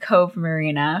North Cove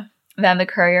Marina. Then the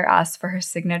courier asks for her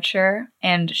signature,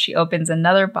 and she opens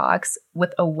another box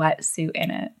with a wetsuit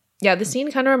in it. Yeah, the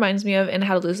scene kind of reminds me of in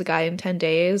How to Lose a Guy in 10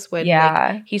 Days when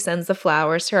like, he sends the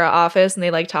flowers to her office and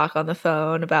they like talk on the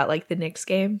phone about like the Knicks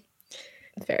game.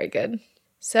 Very good.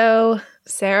 So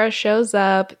Sarah shows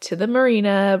up to the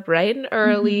marina bright and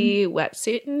early,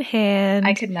 wetsuit in hand.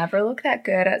 I could never look that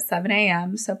good at 7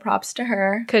 a.m., so props to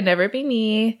her. Could never be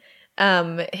me.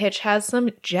 Hitch has some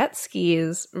jet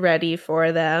skis ready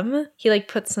for them. He like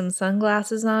puts some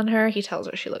sunglasses on her. He tells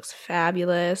her she looks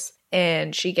fabulous.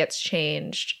 And she gets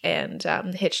changed, and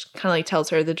Hitch kind of like tells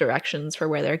her the directions for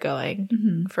where they're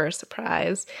going for a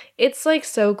surprise. It's like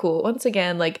so cool. Once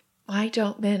again, like, why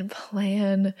don't men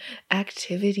plan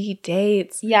activity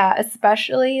dates? Yeah,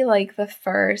 especially like the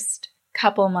first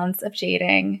couple months of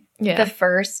dating. Yeah. The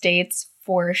first dates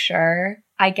for sure.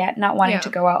 I get not wanting to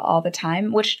go out all the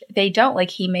time, which they don't. Like,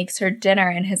 he makes her dinner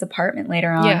in his apartment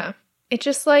later on. Yeah. It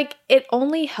just, like, it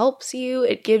only helps you.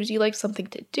 It gives you, like, something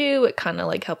to do. It kind of,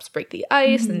 like, helps break the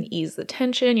ice and ease the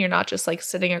tension. You're not just, like,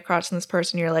 sitting across from this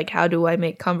person. You're like, how do I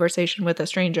make conversation with a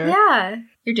stranger? Yeah.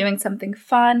 You're doing something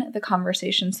fun. The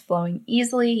conversation's flowing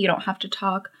easily. You don't have to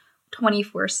talk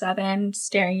 24/7,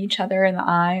 staring each other in the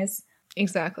eyes.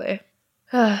 Exactly.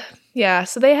 Yeah,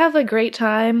 so they have a great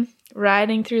time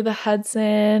riding through the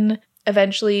Hudson.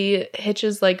 Eventually,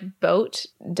 Hitch's, like, boat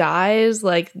dies,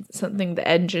 like, the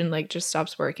engine, like, just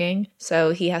stops working.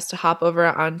 So he has to hop over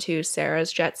onto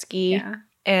Sarah's jet ski. Yeah.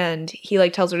 And he,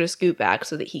 like, tells her to scoot back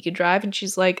so that he could drive. And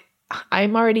she's like,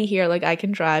 I'm already here. Like, I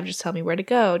can drive. Just tell me where to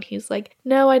go. And he's like,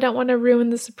 no, I don't want to ruin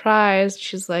the surprise.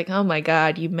 She's like, oh, my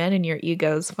God, you men and your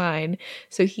egos, fine.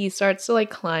 So he starts to,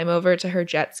 like, climb over to her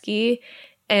jet ski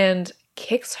and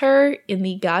kicks her in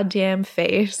the goddamn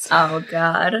face. Oh,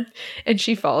 God. And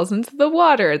she falls into the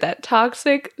water, that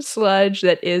toxic sludge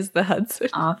that is the Hudson.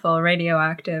 Awful.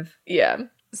 Radioactive. Yeah.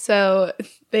 So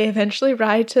they eventually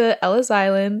ride to Ellis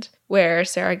Island, where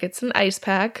Sarah gets an ice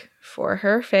pack for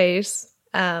her face.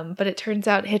 But it turns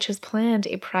out Hitch has planned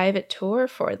a private tour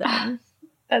for them.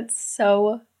 That's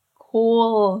so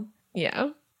cool.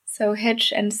 Yeah. So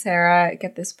Hitch and Sarah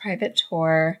get this private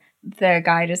tour. The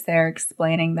guide is there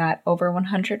explaining that over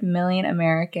 100 million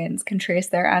Americans can trace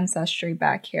their ancestry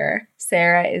back here.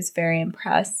 Sarah is very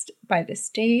impressed by this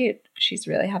date. She's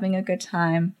really having a good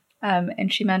time.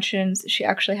 And she mentions she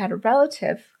actually had a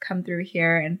relative come through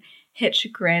here, and Hitch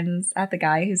grins at the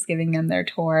guy who's giving them their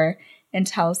tour and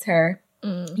tells her,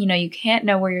 you know, you can't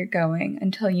know where you're going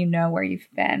until you know where you've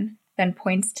been. Then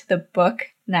points to the book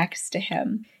next to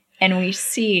him. And we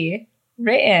see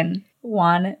written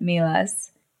Juan Milas.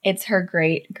 It's her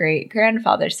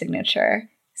great-great-grandfather's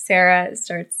signature. Sarah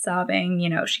starts sobbing. You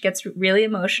know, she gets really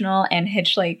emotional, and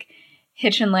Hitch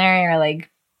and Larry are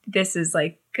like, this is,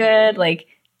 like, good. Like,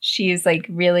 she's, like,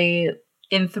 really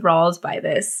enthralled by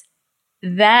this.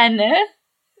 Then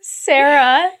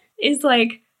Sarah is,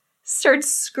 like,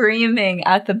 starts screaming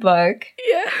at the book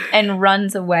and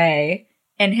runs away.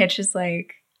 And Hitch is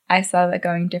like, I saw that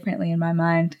going differently in my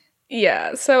mind.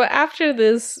 Yeah, so after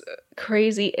this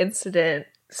crazy incident,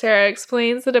 Sarah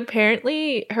explains that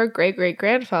apparently her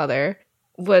great-great-grandfather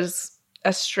was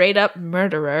a straight-up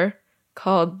murderer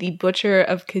called the Butcher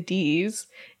of Cadiz.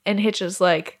 And Hitch is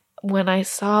like, when I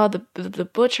saw the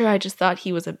butcher, I just thought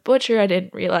he was a butcher. I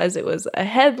didn't realize it was a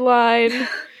headline.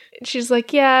 And she's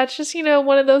like, yeah, it's just, you know,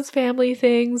 one of those family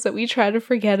things that we try to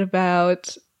forget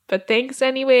about. But thanks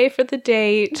anyway for the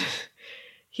date.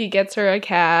 He gets her a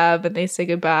cab and they say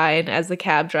goodbye. And as the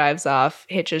cab drives off,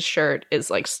 Hitch's shirt is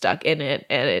like stuck in it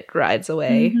and it rides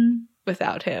away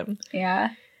without him. Yeah.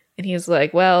 And he's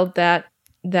like, well, that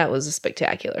was a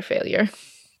spectacular failure.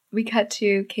 We cut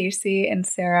to Casey and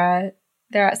Sarah.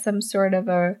 They're at some sort of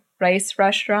a rice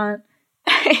restaurant.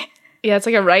 Yeah, it's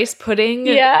like a rice pudding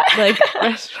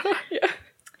restaurant. Yeah.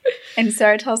 And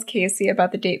Sarah tells Casey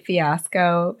about the date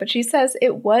fiasco, but she says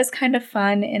it was kind of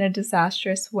fun in a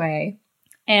disastrous way.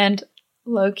 And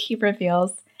low-key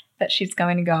reveals that she's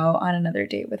going to go on another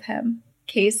date with him.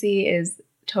 Casey is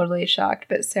totally shocked,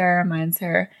 but Sarah reminds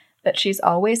her that she's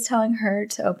always telling her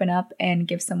to open up and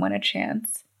give someone a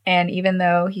chance. And even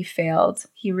though he failed,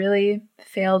 he really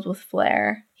failed with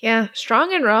flair. Yeah,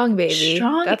 strong and wrong, baby.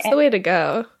 That's the way to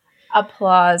go.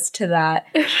 Applause to that.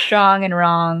 Strong and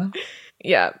wrong.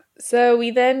 Yeah. So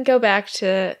we then go back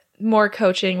to more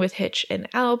coaching with Hitch and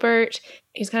Albert.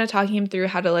 He's kind of talking him through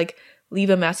how to, like, leave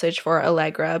a message for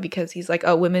Allegra because he's like,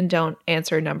 oh, women don't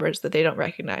answer numbers that they don't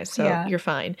recognize, so you're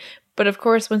fine. But of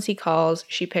course, once he calls,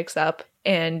 she picks up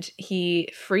and he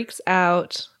freaks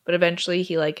out, but eventually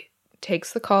he, like,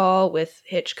 takes the call with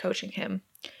Hitch coaching him.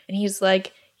 And he's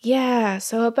like, yeah,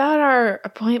 so about our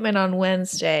appointment on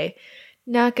Wednesday,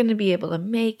 not going to be able to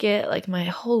make it. Like, my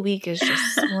whole week is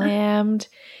just slammed.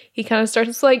 He kind of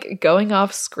starts, like, going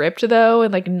off script, though,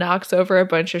 and, like, knocks over a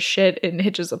bunch of shit in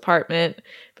Hitch's apartment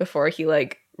before he,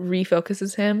 like,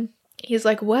 refocuses him. He's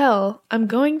like, well, I'm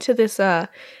going to this,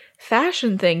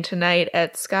 fashion thing tonight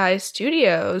at Sky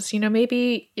Studios. You know,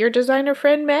 maybe your designer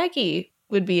friend Maggie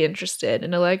would be interested.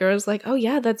 And Allegra's like, oh,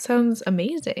 yeah, that sounds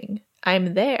amazing.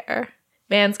 I'm there.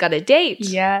 Man's got a date.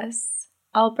 Yes.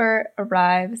 Albert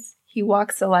arrives. He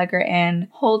walks Allegra in,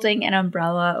 holding an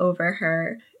umbrella over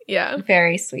her. Yeah.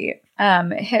 Very sweet.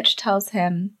 Hitch tells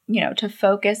him, to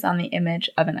focus on the image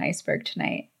of an iceberg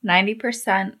tonight.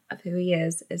 90% of who he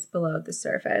is below the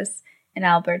surface. And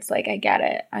Albert's like, I get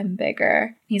it. I'm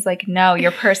bigger. He's like, no,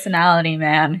 your personality,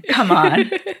 man. Come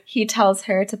on. He tells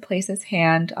her to place his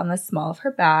hand on the small of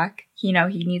her back. He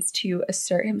needs to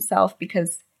assert himself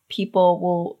because people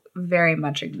will very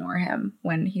much ignore him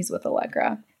when he's with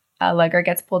Allegra. Allegra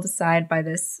gets pulled aside by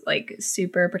this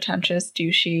super pretentious,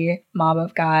 douchey mob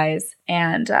of guys.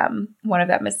 And one of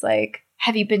them is like,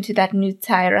 have you been to that new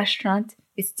Thai restaurant?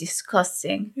 It's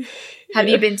disgusting. Have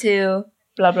you been to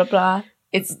blah, blah, blah?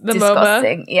 It's the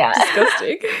disgusting. MoMA. Yeah.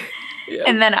 Disgusting. Yeah.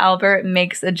 And then Albert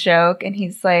makes a joke and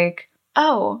he's like,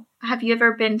 oh, have you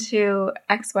ever been to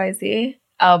XYZ?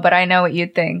 Oh, but I know what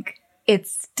you'd think.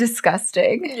 It's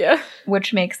disgusting. Yeah.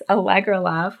 Which makes Allegra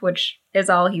laugh, which is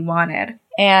all he wanted.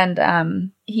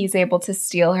 And he's able to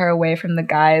steal her away from the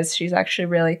guys. She's actually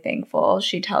really thankful.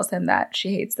 She tells him that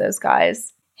she hates those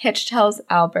guys. Hitch tells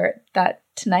Albert that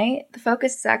tonight the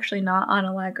focus is actually not on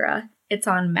Allegra. It's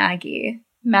on Maggie.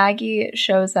 Maggie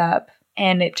shows up,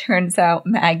 and it turns out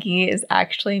Maggie is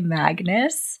actually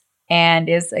Magnus and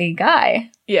is a guy.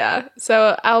 Yeah.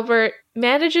 So Albert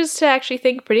manages to actually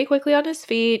think pretty quickly on his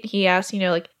feet. He asks,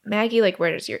 Maggie,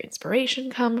 where does your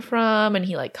inspiration come from? And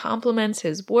he, compliments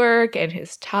his work and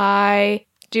his tie.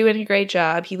 Doing a great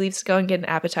job. He leaves to go and get an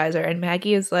appetizer. And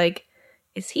Maggie is like,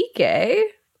 is he gay?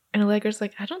 And Allegra's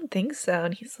like, I don't think so.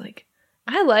 And he's like,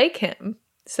 I like him.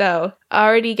 So,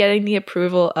 already getting the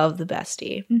approval of the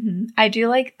bestie. Mm-hmm. I do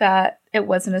like that it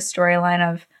wasn't a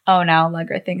storyline of, oh, now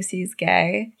Allegra thinks he's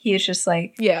gay. He's just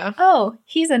like, yeah. Oh,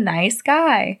 he's a nice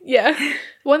guy. Yeah.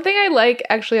 One thing I like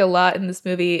actually a lot in this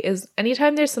movie is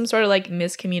anytime there's some sort of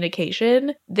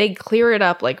miscommunication, they clear it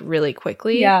up really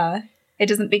quickly. Yeah. It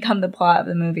doesn't become the plot of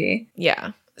the movie.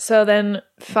 Yeah. So then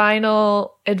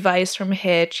final advice from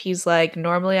Hitch. He's like,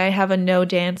 normally I have a no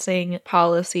dancing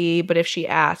policy, but if she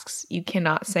asks, you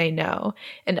cannot say no.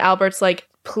 And Albert's like,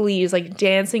 please,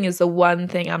 dancing is the one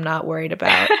thing I'm not worried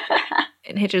about.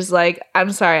 And Hitch is like,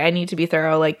 I'm sorry, I need to be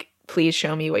thorough. Please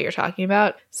show me what you're talking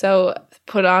about. So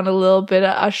put on a little bit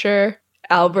of Usher.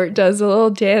 Albert does a little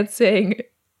dancing.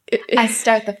 I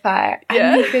start the fire.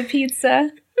 Yeah. I make the pizza.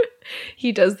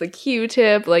 He does the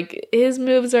Q-tip. His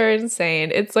moves are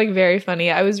insane. It's very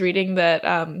funny. I was reading that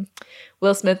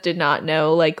Will Smith did not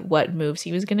know what moves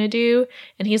he was gonna do,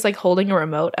 and he's holding a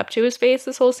remote up to his face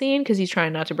this whole scene because he's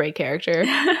trying not to break character.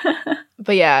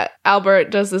 But yeah, Albert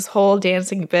does this whole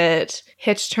dancing bit.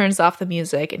 Hitch turns off the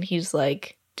music and he's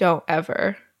like, don't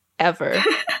ever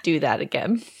do that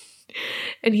again.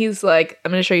 And he's like,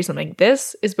 I'm gonna show you something.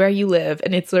 This is where you live.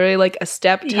 And it's literally a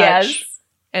step touch. Yes.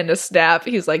 And a snap.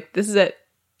 He's like, this is it.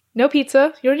 No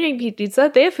pizza. You don't need pizza.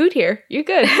 They have food here. You're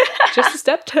good. Just a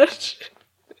step touch.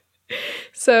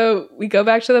 So we go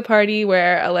back to the party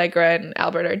where Allegra and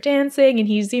Albert are dancing, and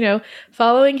he's,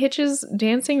 following Hitch's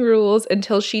dancing rules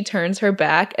until she turns her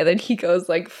back, and then he goes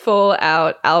full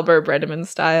out Albert Brenneman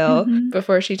style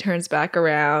before she turns back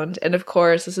around. And of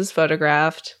course, this is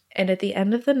photographed. And at the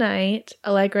end of the night,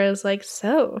 Allegra is like,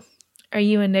 so, are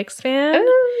you a Knicks fan?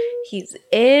 Ooh. He's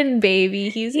in, baby.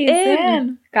 He's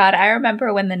in. God, I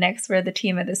remember when the Knicks were the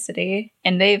team of the city,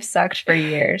 and they've sucked for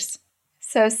years.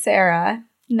 So Sarah,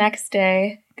 next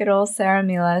day, good old Sarah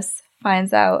Milas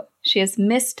finds out she has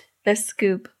missed the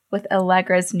scoop with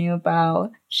Allegra's new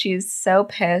beau. She's so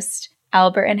pissed.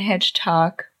 Albert and Hitch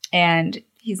talk, and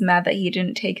he's mad that he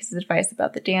didn't take his advice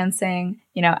about the dancing.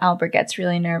 Albert gets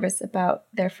really nervous about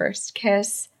their first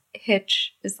kiss.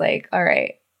 Hitch is like, all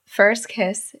right, first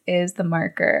kiss is the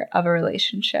marker of a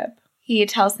relationship. He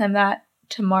tells him that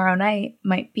tomorrow night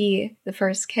might be the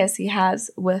first kiss he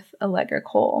has with Allegra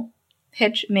Cole.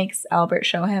 Hitch makes Albert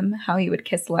show him how he would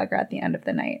kiss Allegra at the end of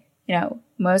the night.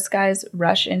 Most guys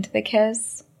rush into the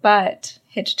kiss, but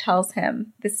Hitch tells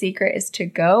him the secret is to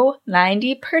go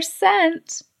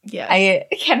 90%. Yes. I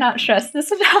cannot stress this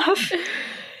enough.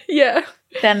 Yeah.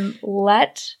 Then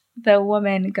let the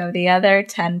woman go the other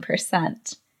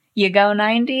 10%. You go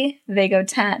 90, they go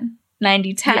 10.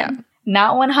 90, 10. Yeah.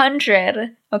 Not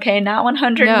 100. Okay, not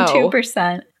 102%.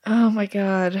 No. Oh my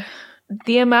God.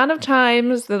 The amount of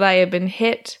times that I have been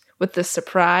hit with the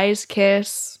surprise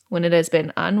kiss when it has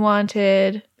been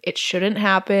unwanted, it shouldn't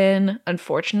happen.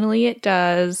 Unfortunately, it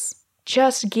does.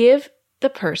 Just give the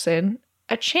person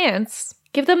a chance.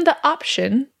 Give them the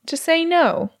option to say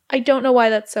no. I don't know why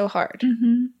that's so hard.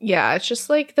 Mm-hmm. Yeah, it's just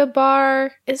the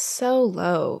bar is so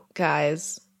low,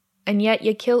 guys. And yet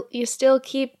you still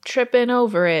keep tripping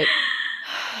over it.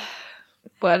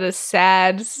 What a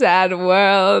sad, sad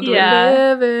world we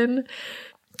live in.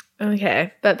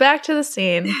 Okay, but back to the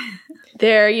scene.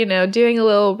 They're, you know, doing a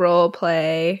little role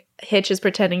play. Hitch is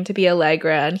pretending to be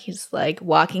Allegra, and he's, like,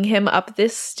 walking him up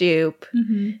this stoop.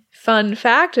 Mm-hmm. Fun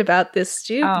fact about this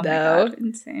stoop, though. My God,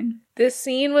 insane. This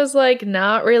scene was, like,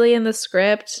 not really in the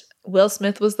script. Will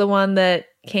Smith was the one that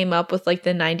came up with, like,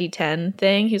 the 90-10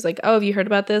 thing. He was like, oh, have you heard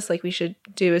about this? Like, we should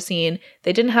do a scene.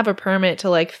 They didn't have a permit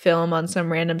to, like, film on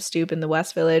some random stoop in the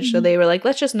West Village. Mm-hmm. So they were like,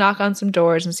 let's just knock on some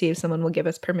doors and see if someone will give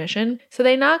us permission. So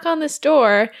they knock on this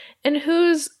door, and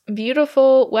whose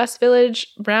beautiful West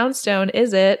Village brownstone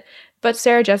is it but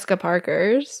Sarah Jessica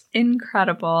Parker's?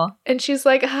 Incredible. And she's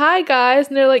like, hi, guys.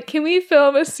 And they're like, can we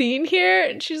film a scene here?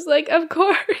 And she's like, of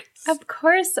course. Of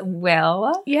course,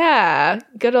 Will. Yeah,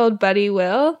 good old buddy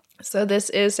Will. So this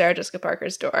is Sarah Jessica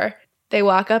Parker's door. They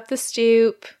walk up the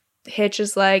stoop. Hitch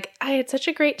is like, I had such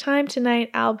a great time tonight,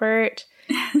 Albert.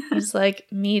 He's like,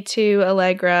 me too,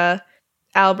 Allegra.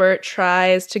 Albert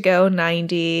tries to go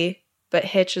 90, but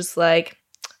Hitch is like,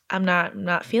 I'm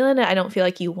not feeling it. I don't feel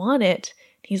like you want it.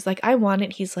 He's like, I want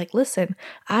it. He's like, listen,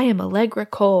 I am Allegra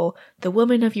Cole, the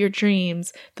woman of your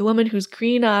dreams, the woman whose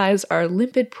green eyes are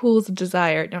limpid pools of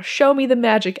desire. Now show me the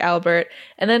magic, Albert.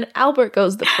 And then Albert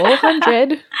goes the full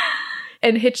 100.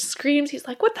 And Hitch screams. He's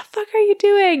like, what the fuck are you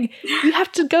doing? You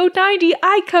have to go 90.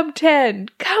 I come 10.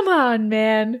 Come on,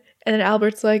 man. And then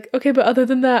Albert's like, okay, but other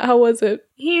than that, how was it?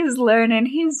 He's learning.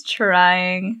 He's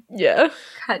trying. Yeah.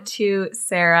 Cut to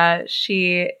Sarah.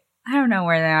 I don't know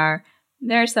where they are.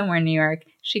 They're somewhere in New York.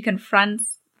 She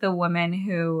confronts the woman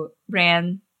who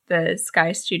ran the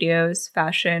Sky Studios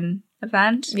fashion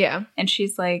event. Yeah. And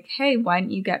she's like, hey, why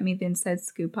didn't you get me the inside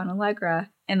scoop on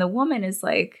Allegra? And the woman is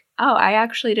like, oh, I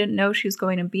actually didn't know she was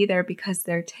going to be there because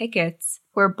their tickets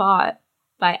were bought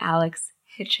by Alex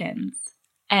Hitchens.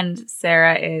 And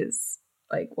Sarah is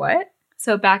like, what?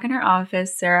 So back in her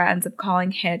office, Sarah ends up calling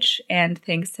Hitch and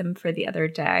thanks him for the other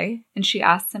day. And she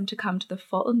asks him to come to the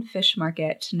Fulton Fish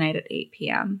Market tonight at 8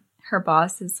 p.m. Her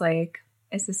boss is like,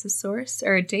 is this a source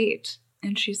or a date?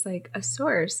 And she's like, a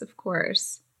source, of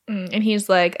course. And he's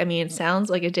like, I mean, it sounds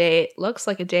like a date, looks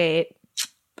like a date,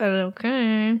 but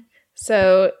okay.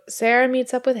 So Sarah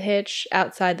meets up with Hitch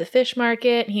outside the fish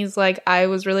market. And he's like, I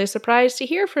was really surprised to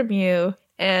hear from you.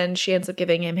 And she ends up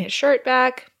giving him his shirt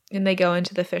back. And they go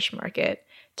into the fish market.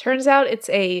 Turns out it's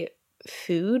a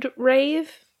food rave,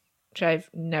 which I've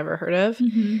never heard of.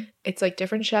 Mm-hmm. It's like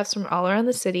different chefs from all around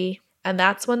the city. And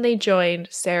that's when they joined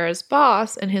Sarah's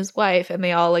boss and his wife. And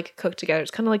they all like cook together.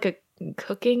 It's kind of like a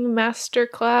cooking master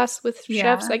class with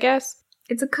chefs, I guess.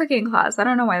 It's a cooking class. I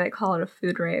don't know why they call it a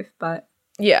food rave, but...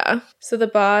 Yeah. So the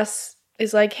boss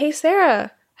is like, hey,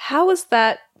 Sarah, how was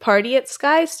that party at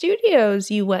Sky Studios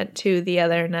you went to the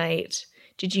other night?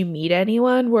 Did you meet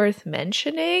anyone worth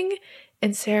mentioning?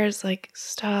 And Sarah's like,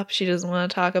 stop. She doesn't want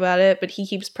to talk about it, but he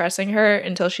keeps pressing her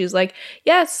until she's like,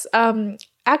 yes,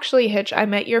 actually, Hitch, I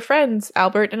met your friends,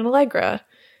 Albert and Allegra.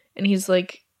 And he's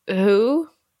like, who?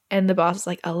 And the boss is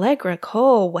like, Allegra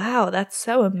Cole, wow, that's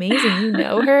so amazing. You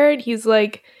know her? And he's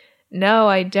like, no,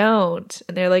 I don't.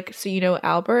 And they're like, so you know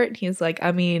Albert? And he's like,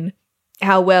 I mean,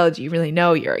 how well do you really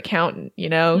know your accountant, you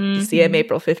know? Mm-hmm. You see him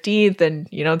April 15th and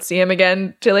you don't see him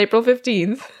again till April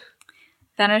 15th.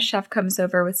 Then a chef comes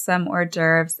over with some hors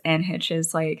d'oeuvres and Hitch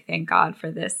is like, thank God for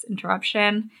this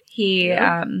interruption. He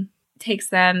takes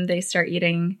them, they start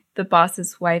eating. The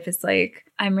boss's wife is like,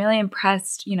 I'm really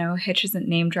impressed, you know, Hitch isn't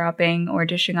name dropping or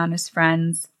dishing on his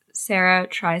friends. Sarah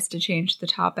tries to change the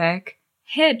topic.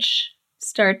 Hitch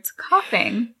starts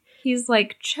coughing. He's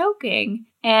like choking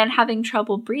and having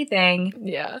trouble breathing.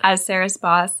 Yeah. As Sarah's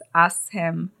boss asks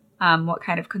him what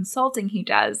kind of consulting he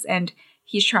does. And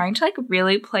he's trying to like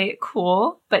really play it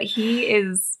cool, but he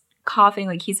is coughing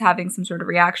like he's having some sort of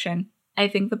reaction. I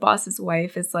think the boss's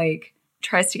wife is like,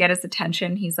 tries to get his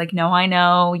attention. He's like, no, I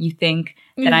know. You think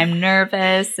that I'm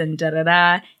nervous and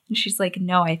da-da-da. And she's like,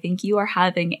 no, I think you are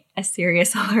having a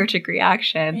serious allergic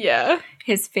reaction. Yeah.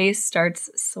 His face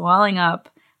starts swelling up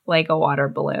like a water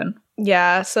balloon.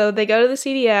 Yeah, so they go to the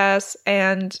CVS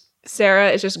and Sarah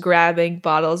is just grabbing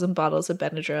bottles and bottles of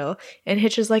Benadryl. And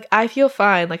Hitch is like, I feel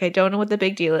fine. Like, I don't know what the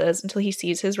big deal is until he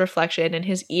sees his reflection and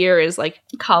his ear is like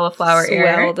cauliflower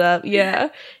swelled ear. up. Yeah,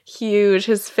 huge.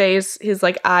 His face, his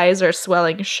like eyes are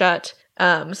swelling shut.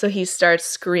 So he starts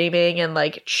screaming and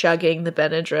like chugging the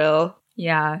Benadryl.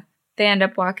 Yeah. They end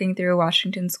up walking through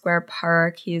Washington Square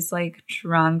Park. He's like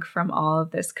drunk from all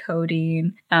of this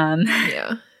codeine.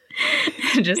 Yeah.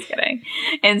 Just kidding.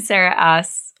 And Sarah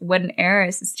asks what an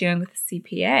heiress is doing with the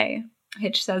CPA.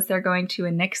 Hitch says they're going to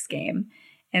a Knicks game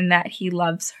and that he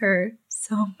loves her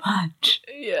so much.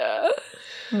 Yeah.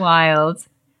 Wild.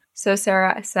 So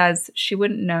Sarah says she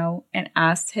wouldn't know and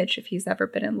asks Hitch if he's ever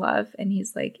been in love. And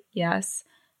he's like, yes,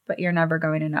 but you're never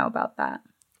going to know about that.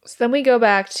 So then we go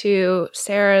back to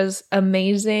Sarah's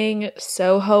amazing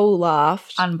Soho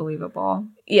loft. Unbelievable.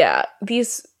 Yeah,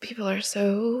 these people are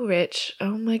so rich.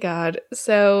 Oh my God.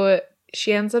 So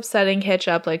she ends up setting Hitch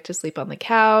up like to sleep on the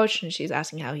couch, and she's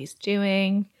asking how he's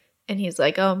doing. And he's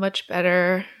like, oh, much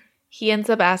better. He ends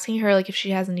up asking her like if she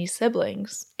has any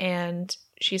siblings. And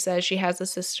she says she has a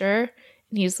sister.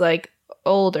 And he's like,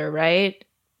 older, right?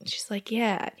 And she's like,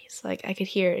 yeah. And he's like, I could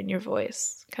hear it in your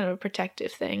voice. Kind of a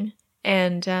protective thing.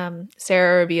 And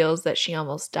Sarah reveals that she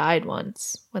almost died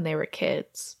once when they were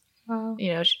kids. Wow.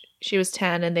 You know, she was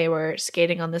 10 and they were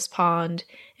skating on this pond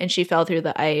and she fell through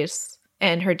the ice.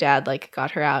 And her dad, like,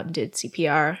 got her out and did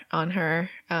CPR on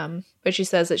her. But she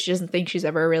says that she doesn't think she's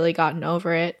ever really gotten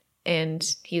over it.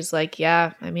 And he's like,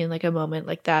 yeah, I mean, like, a moment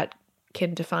like that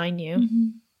can define you. Mm-hmm.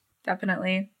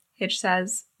 Definitely. Hitch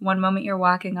says, one moment you're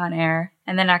walking on air,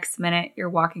 and the next minute you're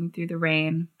walking through the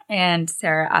rain. And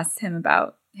Sarah asks him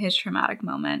about his traumatic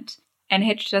moment. And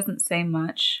Hitch doesn't say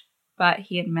much, but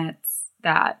he admits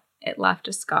that it left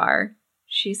a scar.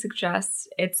 She suggests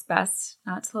it's best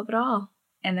not to live at all.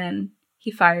 And then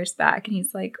he fires back and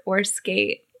he's like, or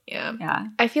skate. Yeah.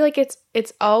 I feel like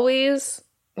it's always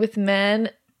with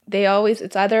men,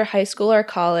 it's either high school or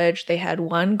college. They had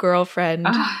one girlfriend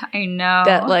I know.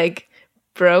 that like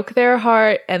broke their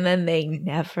heart and then they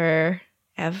never,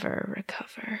 ever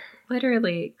recover.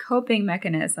 Literally, coping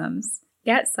mechanisms.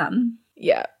 Get some.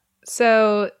 Yeah.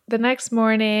 So the next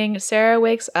morning, Sarah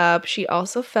wakes up. She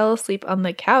also fell asleep on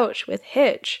the couch with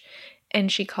Hitch. And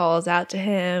she calls out to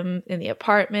him in the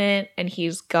apartment and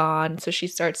he's gone. So she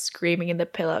starts screaming in the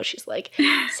pillow. She's like,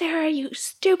 Sarah, you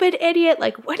stupid idiot.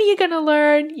 Like, when are you going to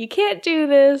learn? You can't do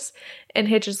this. And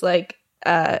Hitch is like,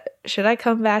 should I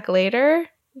come back later?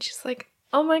 And she's like,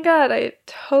 oh my God, I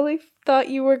totally thought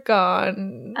you were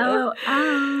gone.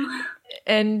 Oh.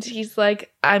 And he's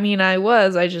like, I mean, I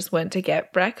just went to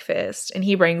get breakfast. And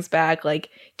he brings back like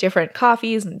different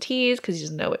coffees and teas because he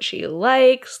doesn't know what she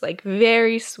likes. Like,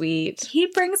 very sweet. He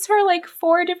brings her like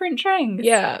 4 different drinks.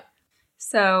 Yeah.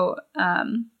 So,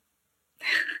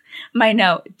 my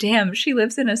note, damn, she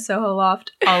lives in a Soho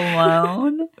loft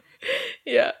alone.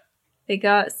 Yeah. They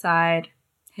go outside.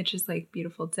 Hitch is like,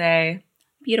 beautiful day,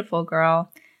 beautiful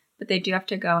girl. But they do have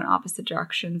to go in opposite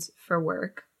directions for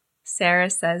work. Sarah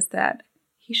says that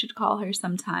he should call her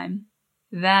sometime.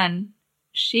 Then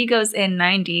she goes in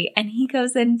 90 and he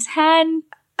goes in 10.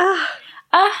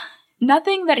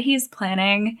 Nothing that he's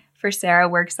planning for Sarah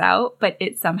works out, but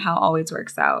it somehow always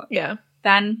works out. Yeah.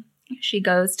 Then she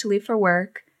goes to leave for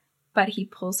work, but he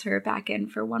pulls her back in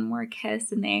for one more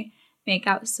kiss and they make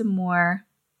out some more.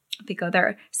 They go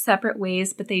their separate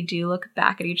ways, but they do look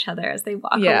back at each other as they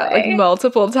walk away. Yeah, like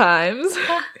multiple times.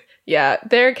 Yeah,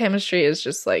 their chemistry is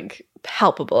just like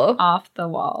palpable. Off the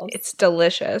walls. It's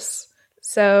delicious.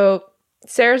 So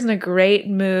Sarah's in a great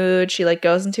mood. She like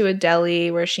goes into a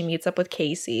deli where she meets up with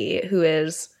Casey, who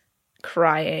is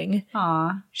crying.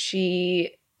 Aw.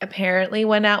 She apparently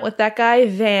went out with that guy,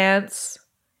 Vance.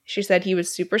 She said he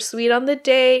was super sweet on the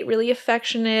date, really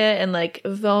affectionate and like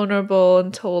vulnerable,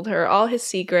 and told her all his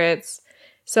secrets.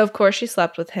 So of course she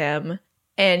slept with him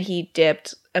and he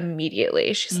dipped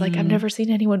immediately. She's like, I've never seen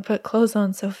anyone put clothes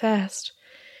on so fast.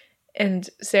 And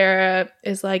Sarah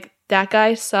is like, that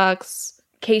guy sucks.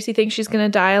 Casey thinks she's going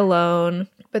to die alone.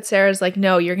 But Sarah's like,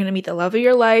 no, you're going to meet the love of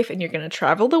your life and you're going to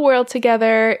travel the world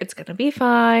together. It's going to be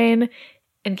fine.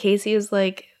 And Casey is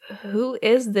like, who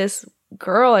is this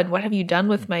girl and what have you done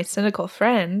with my cynical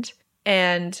friend?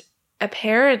 And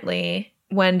apparently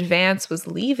when Vance was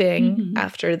leaving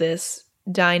after this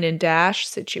dine and dash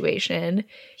situation,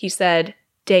 he said,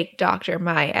 date doctor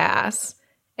my ass.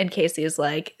 And Casey is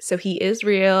like, so he is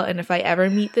real, and if I ever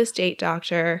meet this date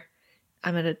doctor,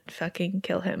 I'm gonna fucking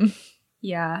kill him.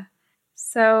 Yeah.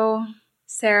 So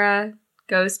Sarah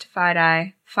goes to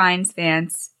Fide-Eye, finds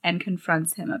Vance, and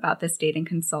confronts him about this dating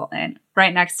consultant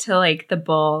right next to like the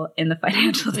bull in the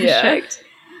financial district.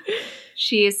 Yeah.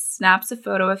 She snaps a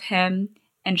photo of him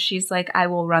and she's like, I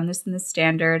will run this in the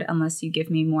Standard unless you give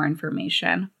me more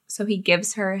information. So he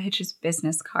gives her Hitch's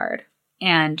business card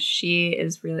and she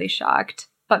is really shocked.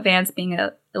 But Vance, being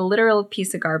a literal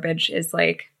piece of garbage, is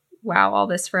like, wow, all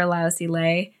this for a lousy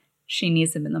lay. She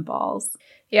needs him in the balls.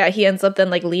 Yeah, he ends up then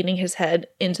like leaning his head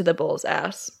into the bull's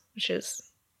ass, which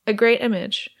is a great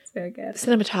image. It's very good.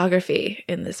 Cinematography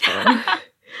in this film.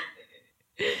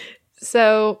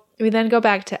 So we then go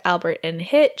back to Albert and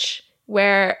Hitch,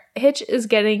 where Hitch is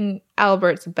getting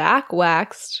Albert's back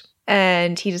waxed,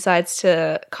 and he decides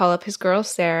to call up his girl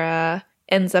Sarah,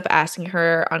 ends up asking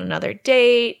her on another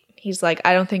date. He's like,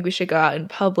 I don't think we should go out in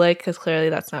public because clearly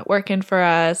that's not working for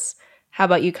us. How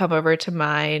about you come over to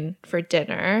mine for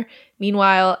dinner?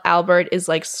 Meanwhile, Albert is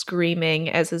like screaming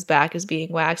as his back is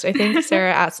being waxed. I think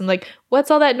Sarah asks him like, what's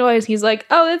all that noise? He's like,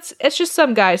 oh, it's just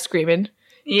some guy screaming.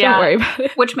 Yeah. Don't worry about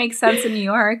it. Which makes sense in New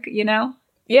York, you know?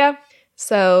 Yeah.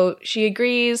 So she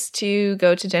agrees to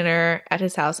go to dinner at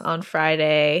his house on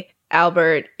Friday.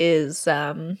 Albert is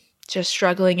just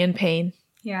struggling in pain.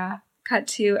 Yeah. Cut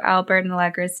to Albert and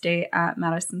Allegra's date at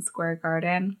Madison Square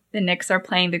Garden. The Knicks are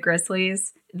playing the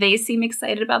Grizzlies. They seem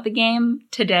excited about the game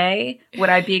today. Would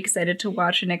I be excited to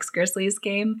watch a Knicks-Grizzlies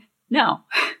game? No.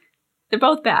 They're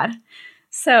both bad.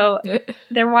 So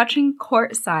they're watching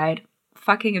courtside.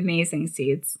 Fucking amazing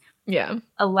seats. Yeah.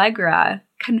 Allegra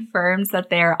confirms that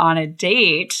they're on a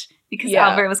date because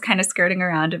Albert was kind of skirting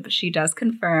around it, but she does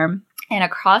confirm. And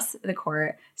across the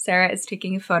court, Sarah is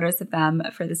taking photos of them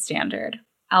for the Standard.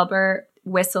 Albert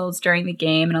whistles during the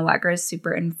game, and Allegra is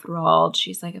super enthralled.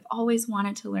 She's like, I've always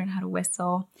wanted to learn how to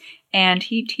whistle. And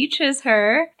he teaches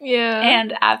her. Yeah.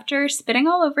 And after spitting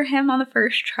all over him on the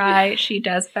first try, she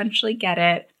does eventually get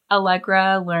it.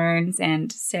 Allegra learns,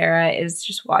 and Sarah is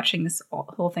just watching this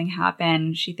whole thing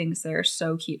happen. She thinks they're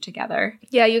so cute together.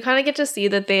 Yeah, you kind of get to see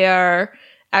that they are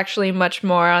actually much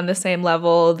more on the same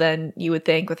level than you would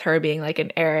think with her being like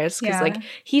an heiress. Because like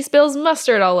he spills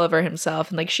mustard all over himself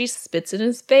and like she spits in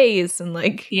his face and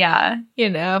like, you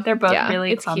know. They're both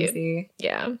really clumsy. Cute.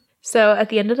 Yeah. So at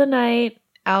the end of the night,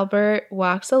 Albert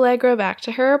walks Allegra back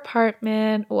to her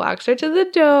apartment, walks her to the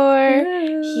door.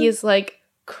 He's like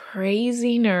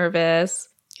crazy nervous.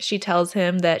 She tells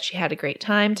him that she had a great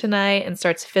time tonight and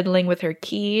starts fiddling with her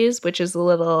keys, which is a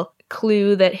little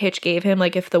clue that Hitch gave him.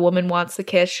 Like, if the woman wants the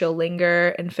kiss, she'll linger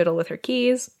and fiddle with her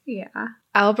keys. Yeah.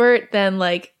 Albert then,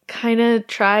 like, kind of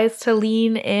tries to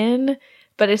lean in,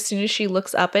 but as soon as she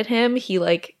looks up at him, he,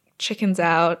 like, chickens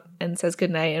out and says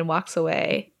goodnight and walks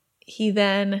away. He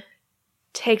then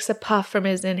takes a puff from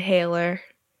his inhaler,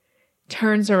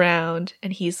 turns around,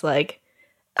 and he's like,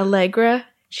 Allegra?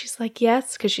 She's like,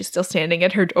 yes, because she's still standing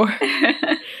at her door.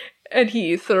 And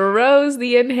he throws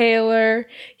the inhaler.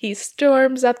 He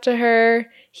storms up to her.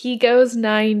 He goes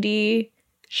 90.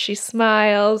 She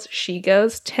smiles. She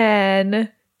goes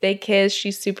 10. They kiss.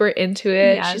 She's super into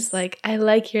it. Yes. She's like, I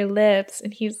like your lips.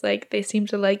 And he's like, they seem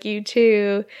to like you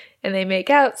too. And they make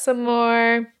out some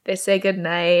more. They say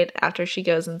goodnight after she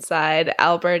goes inside.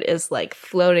 Albert is like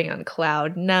floating on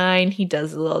cloud 9. He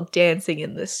does a little dancing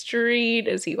in the street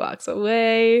as he walks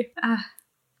away.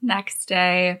 Next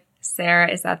day,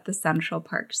 Sarah is at the Central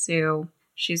Park Zoo.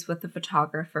 She's with the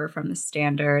photographer from the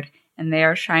Standard, and they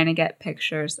are trying to get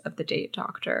pictures of the date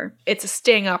doctor. It's a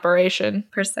sting operation.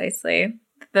 Precisely.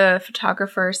 The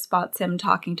photographer spots him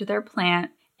talking to their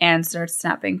plant and starts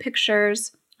snapping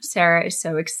pictures. Sarah is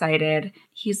so excited.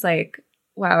 He's like,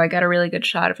 wow, I got a really good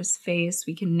shot of his face.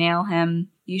 We can nail him.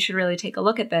 You should really take a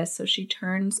look at this. So she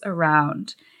turns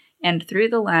around, and through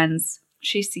the lens,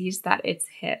 she sees that it's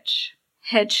Hitch.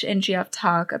 Hitch and GF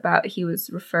talk about he was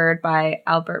referred by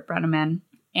Albert Brenneman,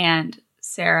 and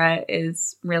Sarah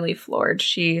is really floored.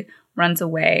 She runs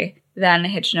away. Then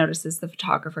Hitch notices the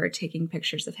photographer taking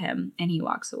pictures of him, and he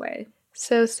walks away.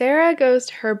 So Sarah goes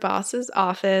to her boss's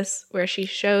office where she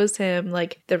shows him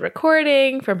like the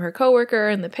recording from her coworker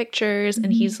and the pictures,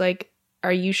 and he's like,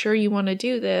 are you sure you want to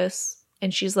do this?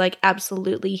 And she's like,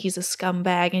 absolutely, he's a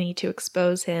scumbag. I need to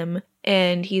expose him.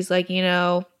 And he's like, you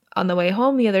know, on the way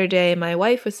home the other day, my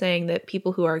wife was saying that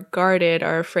people who are guarded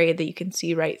are afraid that you can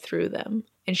see right through them.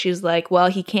 And she's like, well,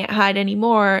 he can't hide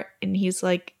anymore. And he's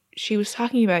like, she was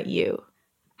talking about you.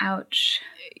 Ouch.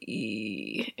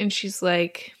 And she's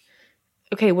like,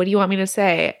 okay, what do you want me to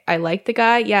say? I like the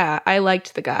guy? Yeah, I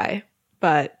liked the guy,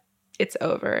 but it's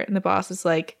over. And the boss is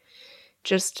like,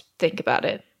 just think about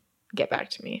it. Get back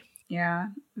to me. Yeah,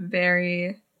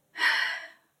 very,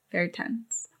 very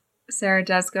tense. Sarah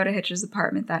does go to Hitch's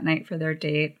apartment that night for their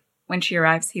date. When she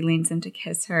arrives, he leans in to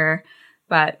kiss her,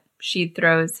 but she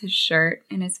throws his shirt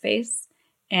in his face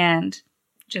and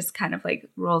just kind of like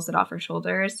rolls it off her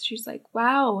shoulders. She's like,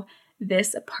 wow,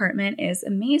 this apartment is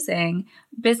amazing.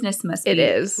 Business must be. It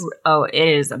is. Oh, it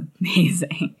is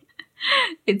amazing.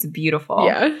 It's beautiful.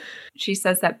 Yeah. She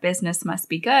says that business must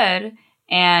be good,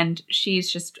 and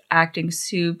she's just acting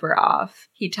super off.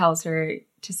 He tells her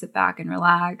to sit back and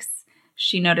relax.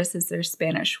 She notices there's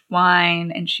Spanish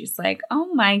wine, and she's like,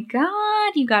 oh my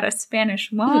God, you got a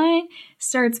Spanish wine?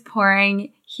 Starts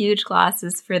pouring huge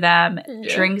glasses for them,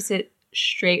 drinks it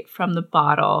straight from the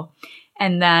bottle.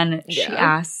 And then she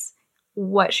asks,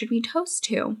 what should we toast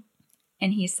to?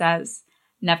 And he says,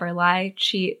 never lie,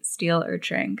 cheat, steal, or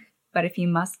drink. But if you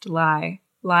must lie,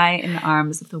 lie in the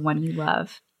arms of the one you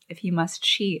love. If you must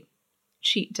cheat,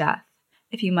 cheat death.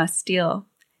 If you must steal,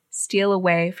 steal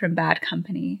away from bad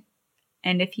company.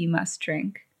 And if you must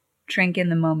drink, drink in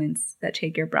the moments that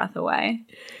take your breath away.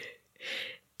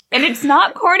 And it's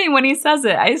not corny when he says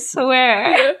it, I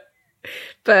swear.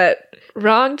 But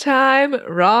wrong time,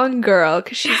 wrong girl.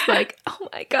 Because she's like, oh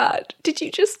my God, did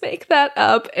you just make that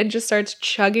up? And just starts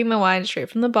chugging the wine straight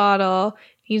from the bottle.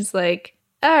 He's like,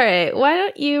 all right, why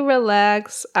don't you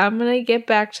relax? I'm going to get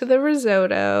back to the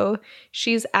risotto.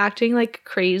 She's acting like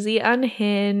crazy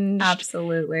unhinged.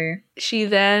 Absolutely. She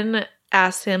then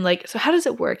asks him, like, so how does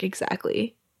it work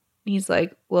exactly? And he's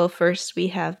like, well, first we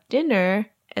have dinner,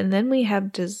 and then we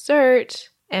have dessert,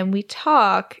 and we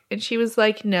talk. And she was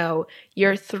like, no,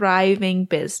 you're thriving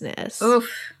business.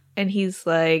 Oof. And he's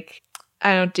like,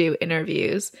 I don't do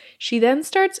interviews. She then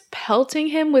starts pelting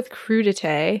him with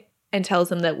crudité and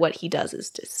tells him that what he does is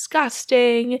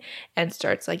disgusting and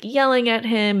starts like yelling at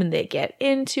him, and they get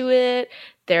into it.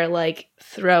 They're like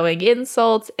throwing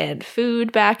insults and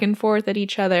food back and forth at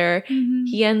each other. Mm-hmm.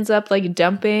 He ends up like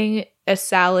dumping a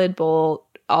salad bowl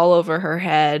all over her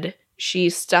head. She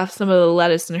stuffs some of the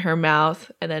lettuce in her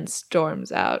mouth and then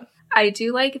storms out. I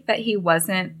do like that he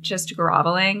wasn't just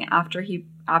groveling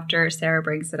after Sarah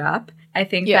brings it up. I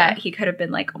think that he could have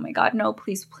been like, oh my God, no,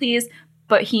 please, please.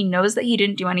 But he knows that he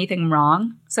didn't do anything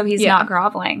wrong, so he's not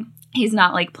groveling. He's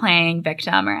not, like, playing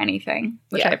victim or anything,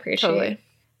 which I appreciate. Totally.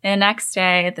 The next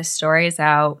day, the story is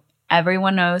out.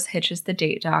 Everyone knows Hitch is the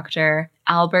date doctor.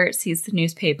 Albert sees the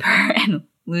newspaper and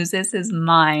loses his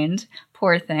mind.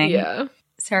 Poor thing. Yeah.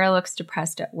 Sarah looks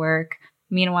depressed at work.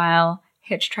 Meanwhile,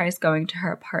 Hitch tries going to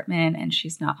her apartment, and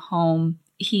she's not home.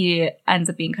 He ends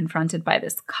up being confronted by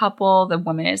this couple. The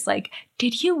woman is like,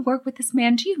 did you work with this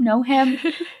man? Do you know him?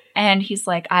 And he's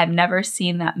like, I've never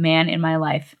seen that man in my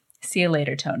life. See you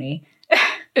later, Tony.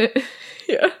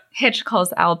 Yeah. Hitch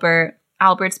calls Albert.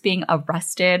 Albert's being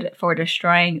arrested for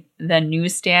destroying the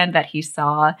newsstand that he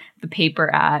saw the paper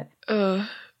at.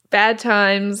 Bad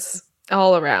times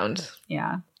all around.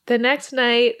 Yeah. The next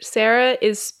night, Sarah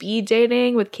is speed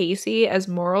dating with Casey as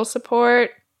moral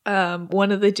support.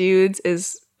 One of the dudes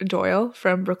is Doyle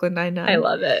from Brooklyn Nine-Nine. I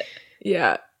love it.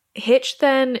 Yeah. Hitch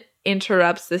then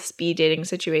interrupts the speed dating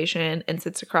situation and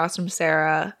sits across from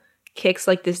Sarah, kicks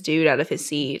like this dude out of his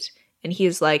seat, and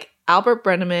he's like, Albert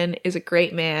Brenneman is a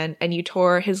great man, and you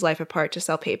tore his life apart to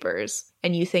sell papers,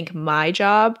 and you think my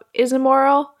job is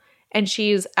immoral? And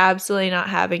she's absolutely not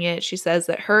having it. She says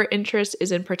that her interest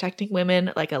is in protecting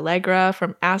women like Allegra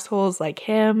from assholes like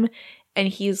him, and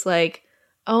he's like,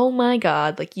 oh my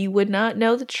God, like you would not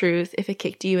know the truth if it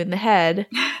kicked you in the head.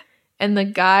 And the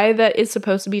guy that is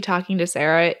supposed to be talking to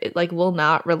Sarah, will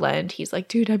not relent. He's like,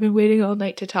 dude, I've been waiting all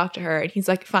night to talk to her. And he's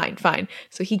like, fine.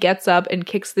 So he gets up and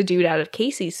kicks the dude out of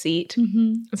Casey's seat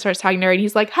and starts talking to her. And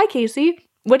he's like, hi, Casey.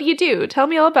 What do you do? Tell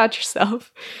me all about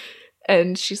yourself.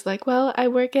 And she's like, well, I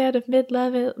work at a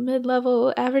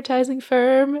mid-level advertising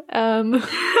firm. And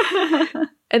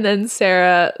then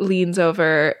Sarah leans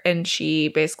over and she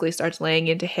basically starts laying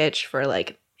into Hitch for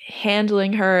like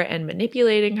handling her and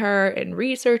manipulating her and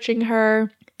researching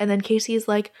her. And then Casey is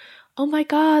like, oh my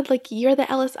God, like you're the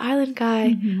Ellis Island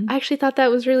guy. I actually thought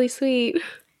that was really sweet.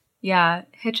 Yeah.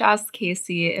 Hitch asks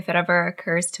Casey if it ever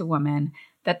occurs to women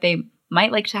that they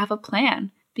might like to have a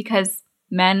plan because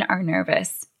men are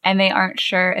nervous and they aren't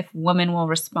sure if women will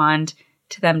respond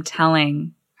to them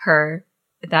telling her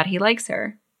that he likes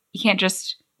her. You can't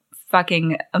just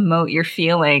fucking emote your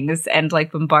feelings and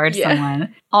like bombard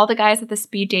someone. All the guys at the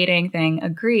speed dating thing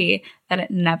agree that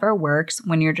it never works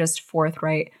when you're just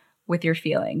forthright with your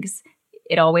feelings.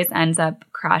 It always ends up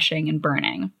crashing and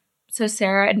burning. So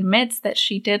Sarah admits that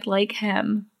she did like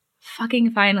him.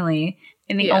 Fucking finally.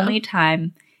 And the only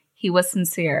time he was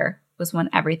sincere was when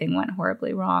everything went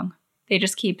horribly wrong. They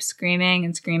just keep screaming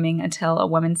and screaming until a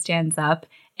woman stands up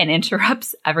and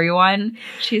interrupts everyone.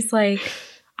 She's like,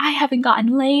 I haven't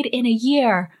gotten laid in a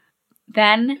year.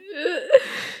 Then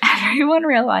everyone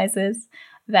realizes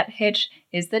that Hitch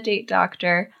is the date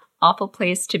doctor. Awful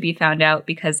place to be found out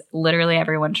because literally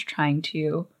everyone's trying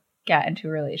to get into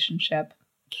a relationship.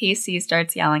 Casey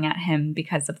starts yelling at him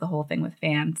because of the whole thing with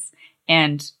Vance.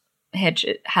 And Hitch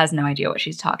has no idea what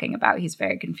she's talking about. He's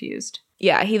very confused.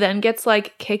 Yeah, he then gets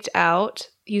like kicked out.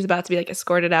 He's about to be like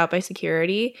escorted out by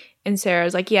security. And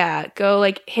Sarah's like, yeah, go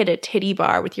like hit a titty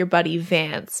bar with your buddy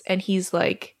Vance. And he's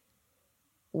like,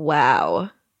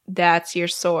 wow, that's your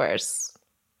source.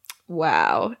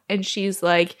 Wow. And she's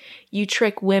like, you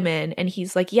trick women. And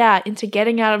he's like, yeah, into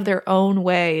getting out of their own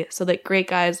way so that great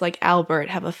guys like Albert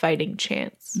have a fighting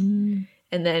chance. And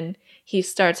then he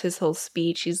starts his whole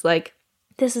speech. He's like,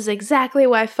 this is exactly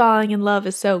why falling in love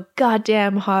is so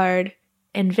goddamn hard.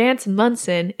 And Vance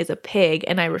Munson is a pig,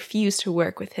 and I refuse to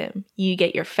work with him. You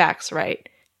get your facts right.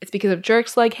 It's because of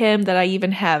jerks like him that I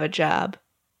even have a job.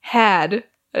 Had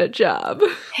a job.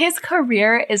 His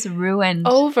career is ruined.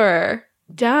 Over.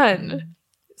 Done.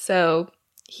 So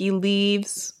he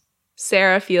leaves.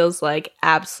 Sarah feels like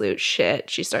absolute shit.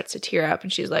 She starts to tear up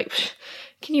and she's like,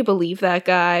 can you believe that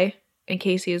guy? And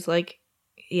Casey is like,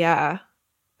 yeah,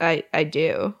 I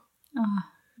do. Oh,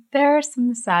 there are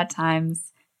some sad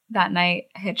times. That night,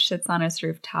 Hitch sits on his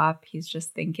rooftop. He's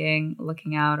just thinking,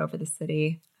 looking out over the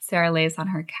city. Sarah lays on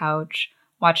her couch,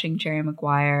 watching Jerry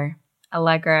Maguire.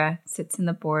 Allegra sits in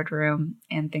the boardroom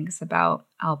and thinks about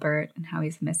Albert and how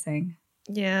he's missing.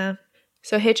 Yeah.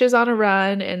 So Hitch is on a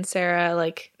run and Sarah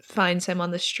like finds him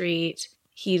on the street.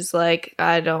 He's like,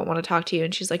 I don't want to talk to you.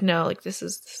 And she's like, no, like this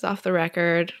is off the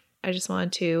record. I just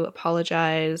wanted to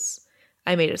apologize.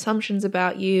 I made assumptions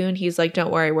about you. And he's like,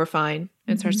 don't worry, we're fine.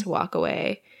 And starts to walk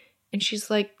away. And she's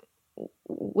like,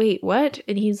 wait, what?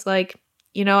 And he's like,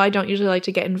 I don't usually like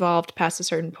to get involved past a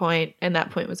certain point. And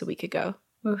that point was a week ago.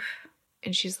 Oof.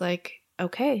 And she's like,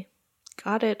 okay,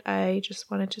 got it. I just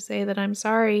wanted to say that I'm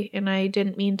sorry and I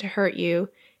didn't mean to hurt you.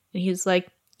 And he's like,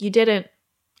 you didn't.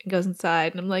 And goes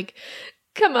inside. And I'm like,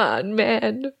 come on,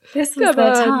 man. This was the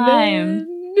time.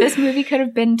 Man. This movie could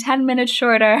have been 10 minutes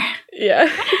shorter.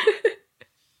 Yeah.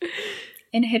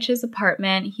 In Hitch's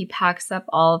apartment, he packs up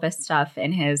all of his stuff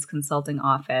in his consulting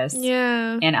office.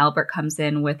 Yeah. And Albert comes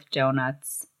in with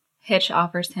donuts. Hitch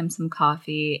offers him some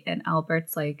coffee, and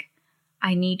Albert's like,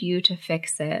 I need you to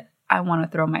fix it. I want to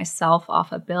throw myself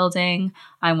off a building.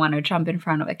 I want to jump in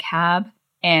front of a cab.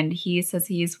 And he says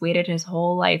he's waited his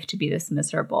whole life to be this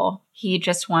miserable. He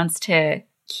just wants to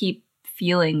keep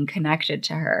feeling connected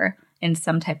to her in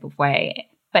some type of way.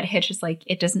 But Hitch is like,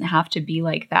 it doesn't have to be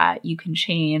like that. You can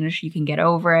change. You can get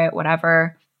over it,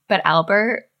 whatever. But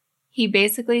Albert, he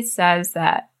basically says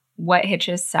that what Hitch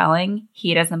is selling,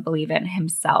 he doesn't believe in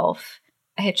himself.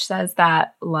 Hitch says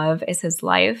that love is his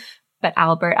life. But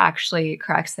Albert actually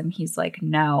corrects him. He's like,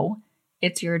 no,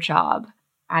 it's your job.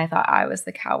 I thought I was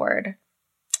the coward.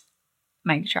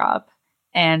 Mic drop.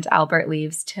 And Albert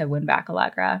leaves to win back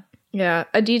Allegra. Yeah.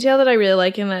 A detail that I really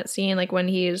like in that scene, like when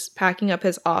he's packing up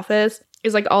his office,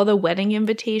 is like all the wedding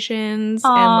invitations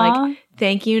and like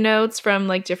thank you notes from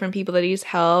like different people that he's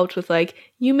helped with like,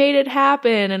 you made it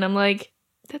happen. And I'm like,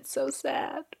 that's so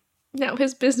sad. Now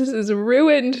his business is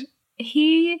ruined.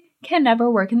 He can never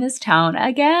work in this town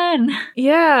again.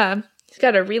 Yeah. He's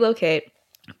got to relocate.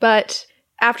 But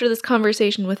after this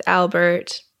conversation with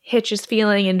Albert, Hitch is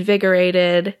feeling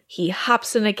invigorated. He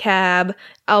hops in a cab.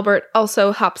 Albert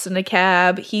also hops in a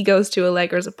cab. He goes to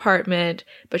Allegra's apartment,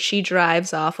 but she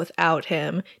drives off without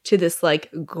him to this like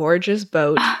gorgeous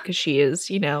boat because she is,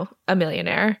 a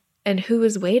millionaire. And who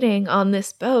is waiting on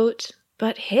this boat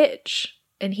but Hitch?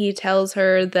 And he tells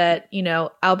her that,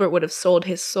 Albert would have sold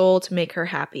his soul to make her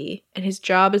happy. And his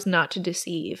job is not to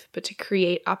deceive, but to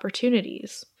create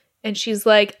opportunities. And she's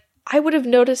like, I would have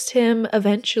noticed him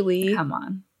eventually. Come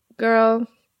on. Girl,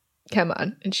 come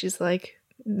on. And she's like,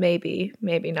 maybe,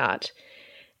 maybe not.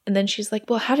 And then she's like,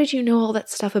 well, how did you know all that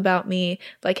stuff about me?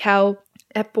 Like how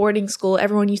at boarding school,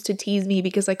 everyone used to tease me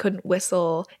because I couldn't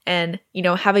whistle and,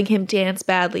 having him dance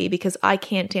badly because I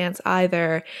can't dance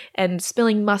either and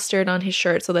spilling mustard on his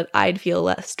shirt so that I'd feel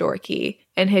less dorky.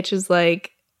 And Hitch is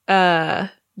like,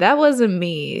 that wasn't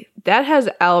me. That has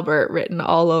Albert written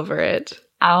all over it.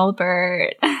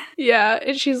 Albert. Yeah.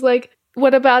 And she's like,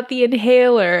 what about the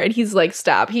inhaler? And he's like,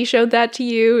 stop. He showed that to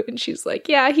you? And she's like,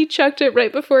 yeah, he chucked it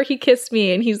right before he kissed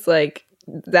me. And he's like,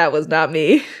 that was not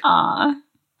me. Aw.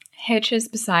 Hitch is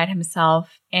beside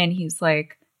himself and he's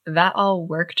like, that all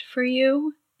worked for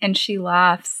you? And she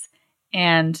laughs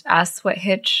and asks what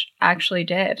Hitch actually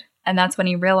did. And that's when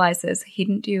he realizes he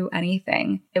didn't do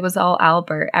anything. It was all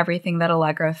Albert. Everything that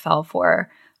Allegra fell for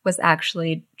was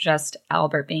actually just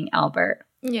Albert being Albert.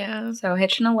 Yeah. So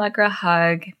Hitch and Allegra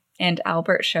hug. And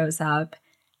Albert shows up,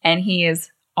 and he is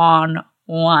on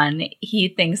one. He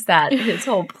thinks that his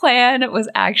whole plan was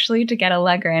actually to get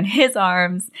Allegra in his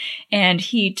arms, and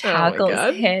he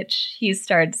tackles Hitch. He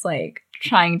starts,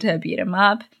 trying to beat him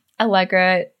up.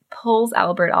 Allegra pulls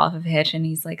Albert off of Hitch, and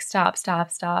he's like, stop,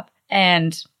 stop, stop,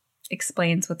 and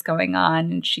explains what's going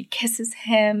on. And she kisses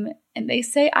him, and they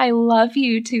say, I love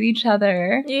you to each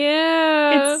other.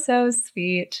 Yeah. It's so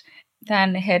sweet.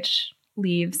 Then Hitch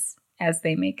leaves as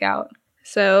they make out.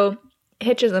 So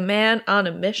Hitch is a man on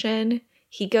a mission.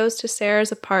 He goes to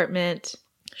Sarah's apartment.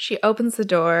 She opens the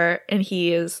door and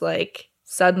he is like,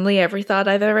 suddenly every thought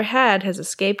I've ever had has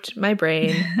escaped my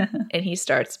brain. And he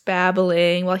starts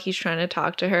babbling while he's trying to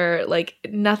talk to her. Like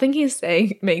nothing he's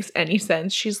saying makes any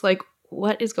sense. She's like,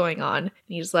 what is going on? And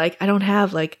he's like, I don't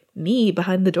have like me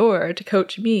behind the door to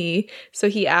coach me. So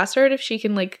he asked her if she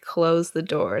can like close the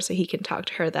door so he can talk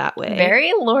to her that way.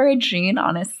 Very Laura Jean,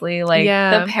 honestly. Like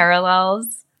the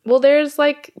parallels. Well, there's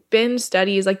like been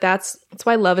studies like that's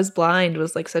why Love is Blind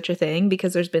was like such a thing,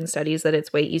 because there's been studies that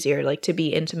it's way easier like to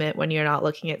be intimate when you're not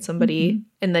looking at somebody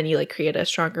and then you like create a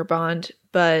stronger bond.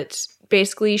 But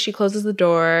basically she closes the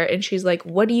door and she's like,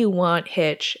 what do you want,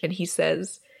 Hitch? And he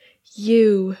says,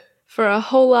 you, for a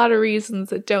whole lot of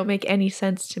reasons that don't make any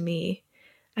sense to me.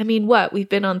 I mean, what? We've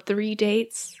been on 3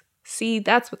 dates? See,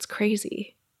 that's what's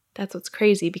crazy. That's what's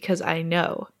crazy because I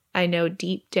know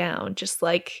deep down, just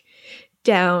like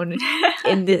down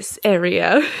in this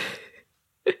area,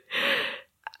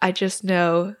 I just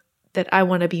know that I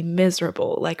want to be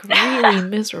miserable, like really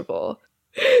miserable.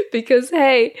 Because,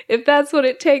 hey, if that's what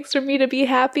it takes for me to be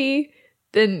happy,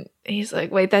 then he's like,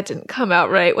 wait, that didn't come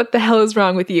out right. What the hell is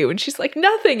wrong with you? And she's like,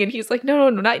 nothing. And he's like, no,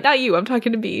 not you. I'm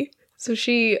talking to me. So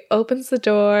she opens the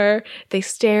door. They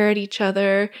stare at each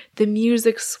other. The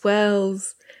music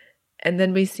swells. And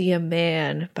then we see a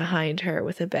man behind her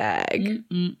with a bag.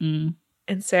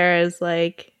 And Sarah's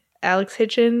like, Alex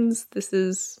Hitchens, this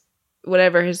is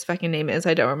whatever his fucking name is.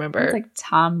 I don't remember. It's like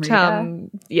Tom Rita.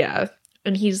 Yeah.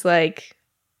 And he's like,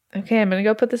 okay, I'm going to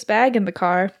go put this bag in the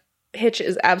car. Hitch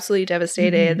is absolutely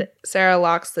devastated. Sarah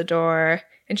locks the door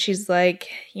and she's like,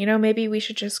 maybe we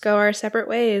should just go our separate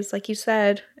ways, like you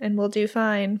said, and we'll do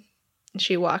fine. And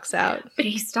she walks out. But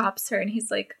he stops her and he's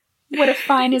like, what if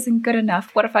fine isn't good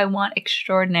enough? What if I want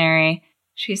extraordinary?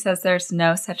 She says there's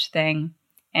no such thing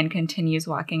and continues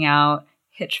walking out.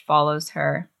 Hitch follows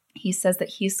her. He says that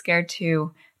he's scared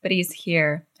too, but he's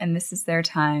here and this is their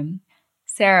time.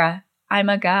 Sarah, I'm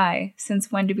a guy. Since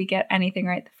when did we get anything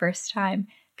right the first time?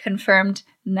 Confirmed,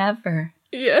 never.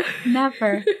 Yeah.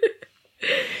 Never.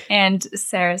 And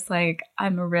Sarah's like,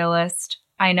 I'm a realist.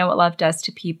 I know what love does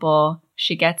to people.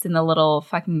 She gets in the little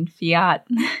fucking Fiat.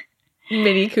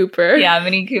 Mini Cooper. Yeah,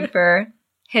 Mini Cooper.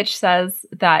 Hitch says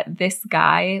that this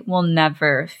guy will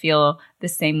never feel the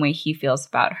same way he feels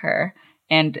about her.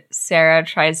 And Sarah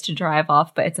tries to drive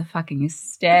off, but it's a fucking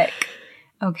stick.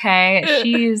 Okay?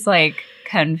 She's like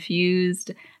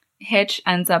confused. Hitch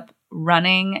ends up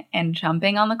running and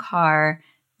jumping on the car.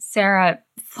 Sarah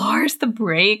floors the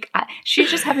brake. She's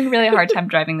just having a really hard time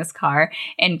driving this car.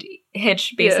 And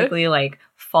Hitch basically like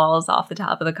falls off the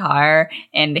top of the car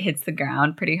and hits the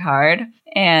ground pretty hard.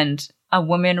 And a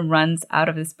woman runs out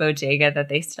of this bodega that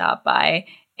they stop by.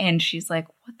 And she's like,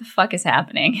 what the fuck is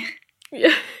happening?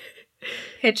 Yeah.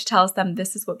 Hitch tells them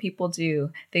this is what people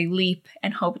do. They leap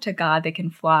and hope to God they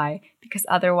can fly, because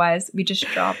otherwise we just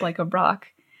drop like a rock,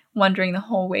 wondering the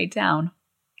whole way down.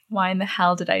 Why in the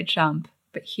hell did I jump?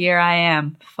 But here I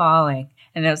am, falling,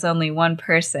 and there's only one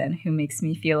person who makes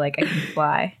me feel like I can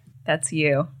fly. That's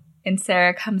you. And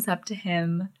Sarah comes up to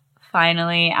him,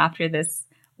 finally, after this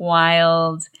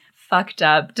wild, fucked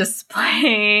up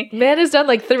display. Man has done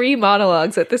like 3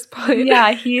 monologues at this point.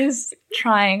 Yeah, he's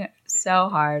trying so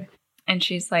hard. And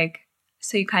she's like,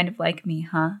 so you kind of like me,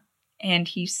 huh? And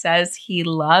he says he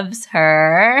loves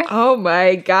her. Oh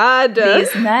my God.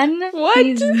 These men, What?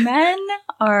 These men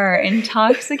are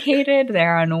intoxicated.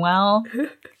 They're unwell.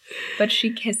 But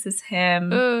she kisses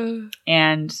him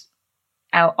and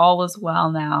all is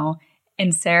well now.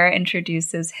 And Sarah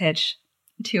introduces Hitch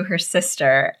to her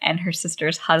sister and her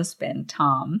sister's husband,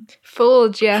 Tom.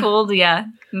 Fooled ya. Fooled ya.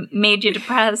 Made you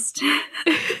depressed.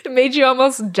 Made you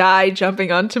almost die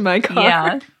jumping onto my car.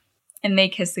 Yeah. And they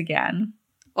kiss again.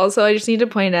 Also, I just need to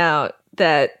point out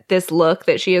that this look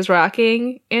that she is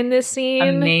rocking in this scene.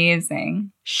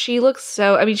 Amazing. She looks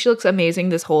amazing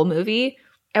this whole movie.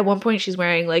 At one point, she's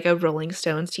wearing like a Rolling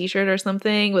Stones t-shirt or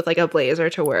something with like a blazer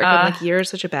to work. I'm like, you're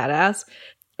such a badass.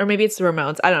 Or maybe it's the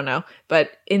Ramones. I don't know.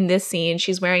 But in this scene,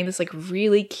 she's wearing this like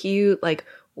really cute, like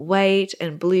white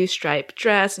and blue striped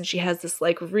dress. And she has this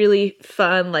like really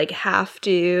fun, like half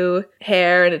do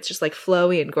hair. And it's just like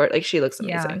flowy and gorgeous. Like she looks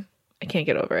amazing. Yeah. I can't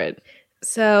get over it.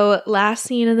 So last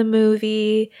scene of the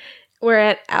movie, we're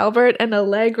at Albert and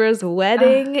Allegra's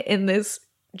wedding in this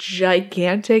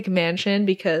gigantic mansion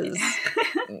because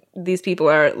these people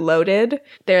are loaded.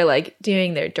 They're like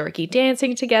doing their dorky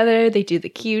dancing together. They do the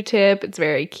Q-tip. It's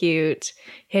very cute.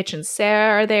 Hitch and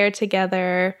Sarah are there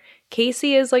together.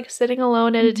 Casey is like sitting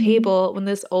alone at a table when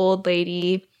this old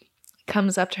lady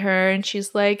comes up to her and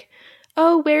she's like,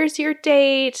 oh, where's your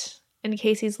date? And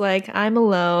Casey's like, I'm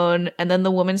alone. And then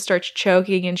the woman starts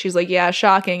choking and she's like, yeah,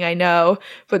 shocking, I know.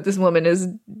 But this woman is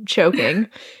choking.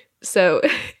 So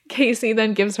Casey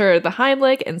then gives her the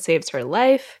Heimlich and saves her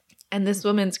life. And this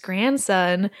woman's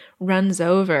grandson runs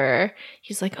over.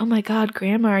 He's like, oh my God,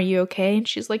 Grandma, are you okay? And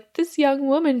she's like, this young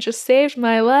woman just saved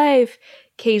my life.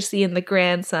 Casey and the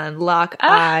grandson lock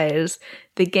eyes.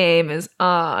 The game is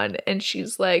on. And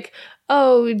she's like,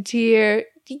 oh dear,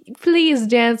 please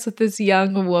dance with this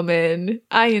young woman.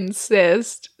 I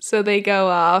insist. So they go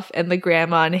off and the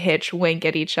grandma and Hitch wink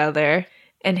at each other.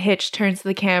 And Hitch turns to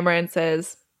the camera and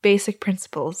says, basic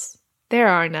principles. There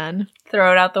are none.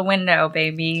 Throw it out the window,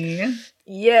 baby.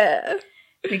 Yeah.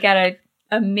 We got an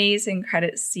amazing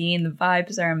credit scene. The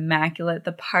vibes are immaculate.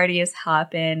 The party is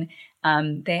hopping.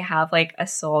 They have like a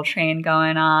soul train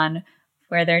going on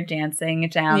where they're dancing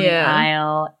down the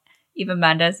aisle. Eva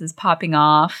Mendes is popping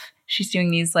off. She's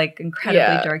doing these like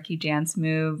incredibly dorky dance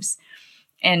moves.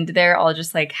 And they're all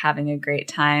just like having a great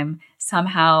time.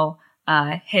 Somehow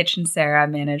Hitch and Sarah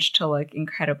managed to look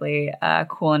incredibly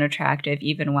cool and attractive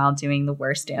even while doing the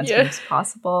worst dance moves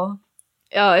possible.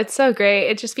 Oh, it's so great.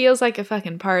 It just feels like a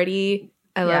fucking party.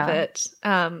 I love it.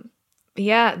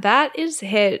 Yeah, that is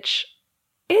Hitch.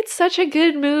 It's such a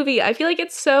good movie. I feel like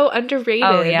it's so underrated.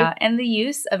 Oh, yeah. And the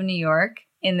use of New York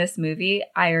in this movie,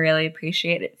 I really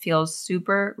appreciate. It feels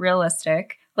super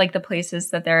realistic, like the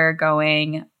places that they're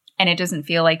going. And it doesn't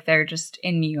feel like they're just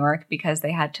in New York because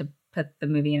they had to put the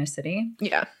movie in a city.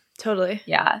 Yeah, totally.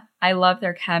 Yeah. I love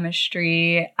their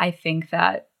chemistry. I think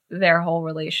that their whole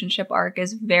relationship arc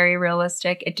is very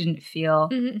realistic. It didn't feel...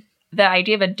 Mm-hmm. The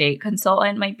idea of a date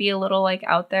consultant might be a little like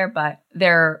out there, but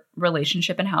their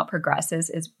relationship and how it progresses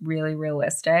is really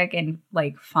realistic and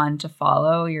like fun to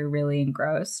follow. You're really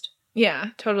engrossed. Yeah,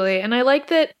 totally. And I like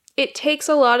that it takes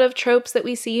a lot of tropes that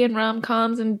we see in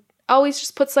rom-coms and always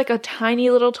just puts like a tiny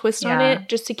little twist on it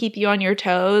just to keep you on your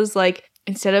toes. Like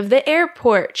instead of the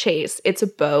airport chase, it's a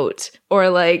boat, or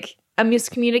like a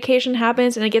miscommunication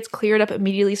happens and it gets cleared up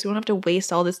immediately, so we don't have to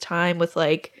waste all this time with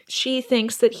like, she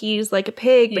thinks that he's like a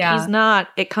pig, but he's not.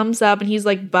 It comes up and he's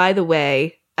like, by the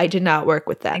way, I did not work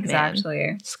with that man.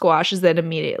 Squashes that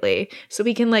immediately. So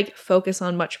we can like focus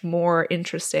on much more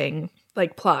interesting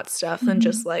like plot stuff than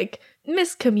just like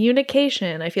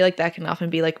miscommunication. I feel like that can often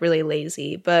be like really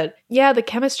lazy. But yeah, the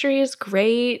chemistry is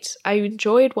great. I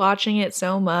enjoyed watching it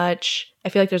so much. I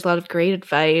feel like there's a lot of great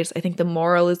advice. I think the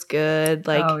moral is good.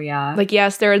 Like, like,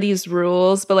 yes, there are these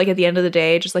rules, but like at the end of the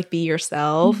day, just like be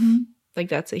yourself. Like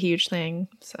that's a huge thing.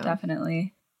 So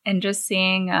definitely. And just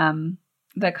seeing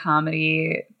the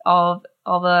comedy, all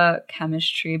the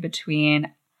chemistry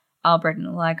between Albert and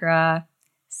Allegra,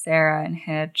 Sarah and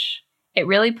Hitch, it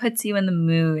really puts you in the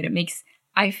mood. It makes,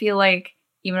 I feel like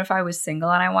even if I was single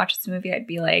and I watched this movie, I'd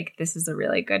be like, this is a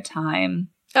really good time.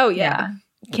 Oh, yeah.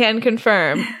 Can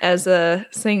confirm, as a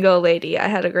single lady, I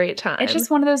had a great time. It's just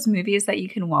one of those movies that you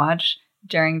can watch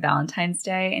during Valentine's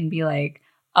Day and be like,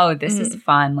 oh, this is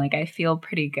fun. Like, I feel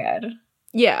pretty good.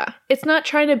 Yeah. It's not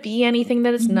trying to be anything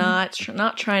that it's not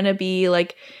trying to be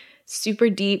like super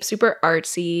deep, super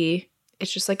artsy.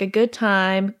 It's just like a good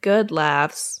time, good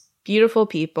laughs, beautiful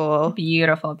people.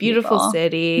 Beautiful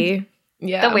city.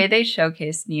 Yeah. The way they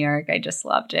showcased New York, I just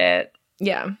loved it.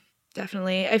 Yeah,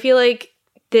 definitely. I feel like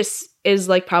this is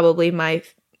like probably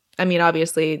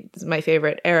obviously my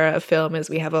favorite era of film, is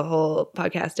we have a whole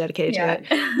podcast dedicated to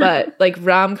it. But like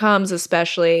rom-coms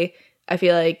especially, I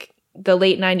feel like the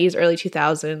late 90s, early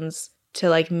 2000s to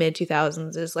like mid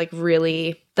 2000s is like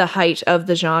really the height of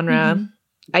the genre.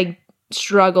 I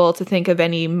struggle to think of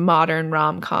any modern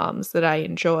rom-coms that I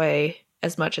enjoy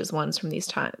as much as ones from this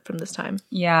time.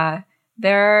 Yeah.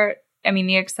 The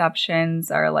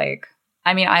exceptions are like,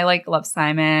 I like Love,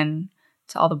 Simon,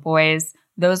 To All the Boys.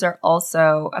 Those are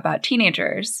also about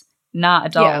teenagers, not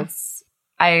adults.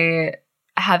 Yeah.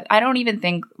 I don't even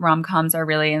think rom-coms are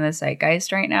really in the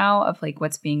zeitgeist right now of like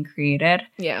what's being created.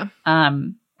 Yeah.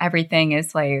 Everything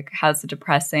is like has a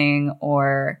depressing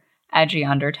or edgy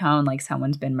undertone, like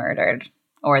someone's been murdered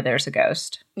or there's a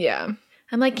ghost. Yeah.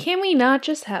 I'm like, can we not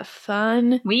just have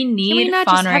fun? We need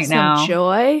fun right now. Some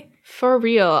joy? For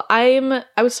real. Mo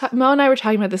and I were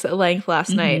talking about this at length last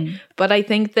night, but I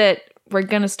think that we're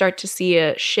going to start to see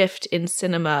a shift in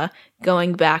cinema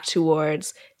going back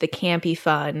towards the campy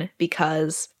fun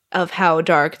because of how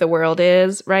dark the world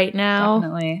is right now.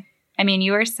 Definitely.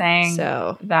 You were saying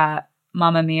that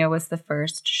Mamma Mia was the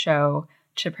first show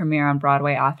to premiere on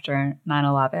Broadway after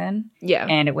 9/11. Yeah.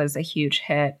 And it was a huge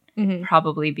hit,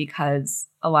 probably because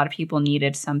a lot of people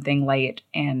needed something light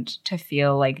and to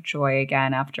feel like joy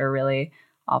again after a really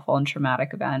awful and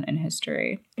traumatic event in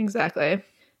history. Exactly.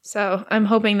 So I'm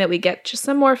hoping that we get just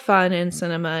some more fun in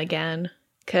cinema again,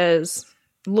 because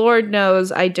Lord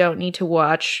knows I don't need to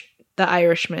watch The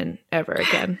Irishman ever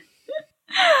again.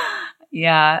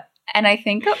 Yeah. And I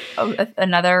think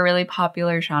another really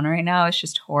popular genre right now is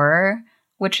just horror,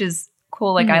 which is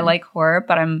cool. Like, I like horror,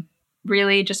 but I'm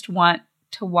really just want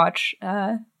to watch,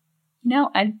 a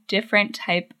different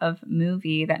type of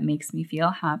movie that makes me feel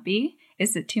happy.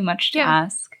 Is it too much to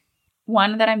ask?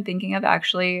 One that I'm thinking of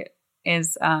actually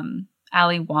is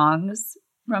Ali Wong's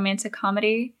romantic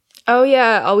comedy. Oh,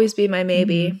 yeah. Always Be My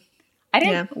Maybe. Mm-hmm. I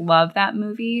didn't love that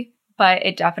movie, but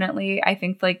it definitely, I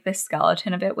think, like, the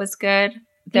skeleton of it was good.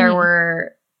 There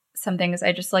were some things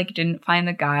I just, like, didn't find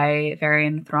the guy very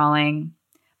enthralling.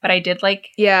 But I did like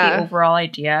the overall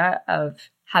idea of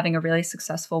having a really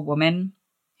successful woman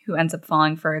who ends up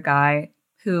falling for a guy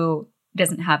who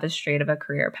doesn't have as straight of a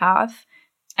career path.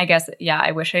 I guess,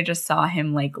 I wish I just saw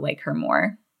him like her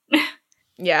more.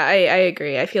 Yeah, I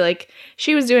agree. I feel like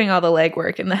she was doing all the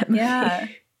legwork in that movie. Yeah.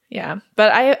 Yeah.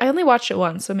 But I only watched it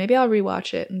once, so maybe I'll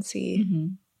rewatch it and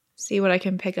see what I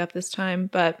can pick up this time.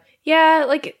 But yeah,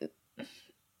 like,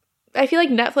 I feel like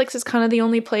Netflix is kind of the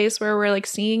only place where we're, like,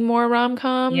 seeing more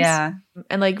rom-coms. Yeah.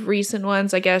 And, like, recent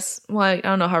ones, I guess, well, I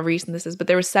don't know how recent this is, but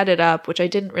there was Set It Up, which I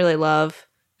didn't really love.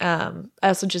 I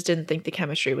also just didn't think the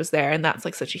chemistry was there, and that's,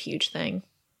 like, such a huge thing.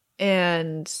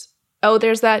 And,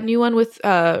 there's that new one with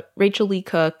Rachel Lee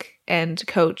Cook and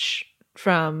Coach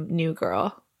from New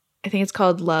Girl. I think it's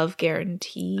called Love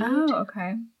Guaranteed. Oh,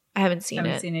 okay. I haven't seen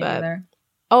it either.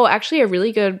 Oh, actually, a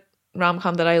really good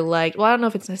rom-com that I liked. Well, I don't know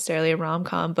if it's necessarily a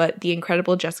rom-com, but The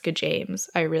Incredible Jessica James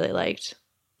I really liked.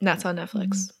 And that's on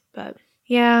Netflix. But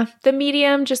yeah, The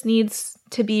Medium just needs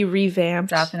to be revamped.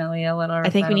 Definitely a little. I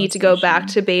think we need to go back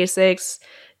to basics,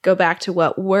 go back to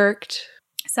what worked.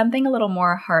 Something a little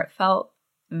more heartfelt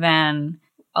than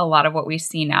a lot of what we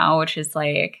see now, which is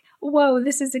like, whoa,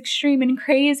 this is extreme and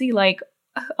crazy. Like,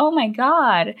 oh my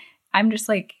God. I'm just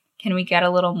like, can we get a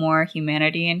little more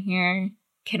humanity in here?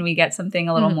 Can we get something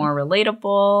a little more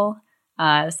relatable?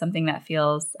 Something that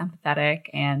feels empathetic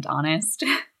and honest?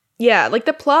 Yeah, like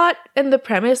the plot and the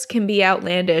premise can be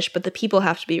outlandish, but the people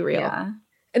have to be real. Yeah.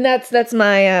 And that's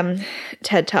my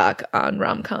TED Talk on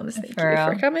rom-coms. Thank you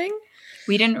for coming.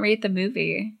 We didn't rate the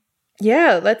movie.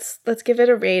 Yeah, let's give it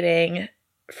a rating.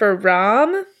 For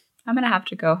rom, I'm going to have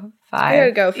to go 5. I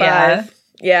gotta go 5.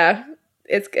 Yeah,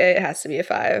 it has to be a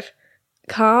 5.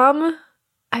 Com,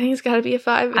 I think it's got to be a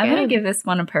 5 again. I'm going to give this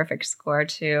one a perfect score,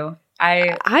 too.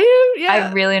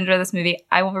 I really enjoy this movie.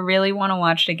 I really want to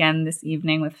watch it again this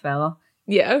evening with Phil.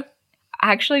 Yeah.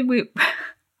 Actually,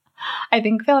 I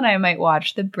think Phil and I might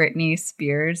watch the Britney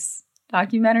Spears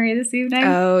documentary this evening.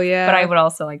 Oh, yeah. But I would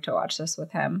also like to watch this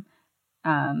with him.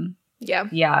 Yeah.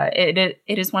 Yeah, it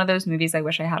is one of those movies I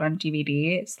wish I had on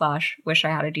DVD / wish I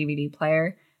had a DVD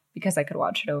player because I could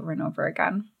watch it over and over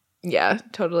again. Yeah,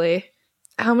 totally.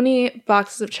 How many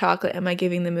boxes of chocolate am I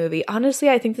giving the movie? Honestly,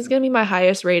 I think this is going to be my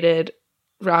highest rated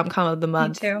rom-com of the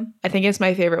month. Me too. I think it's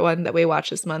my favorite one that we watched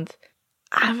this month.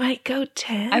 I might go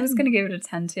 10. I was going to give it a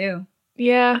 10 too.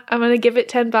 Yeah, I'm going to give it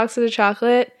 10 boxes of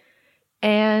chocolate.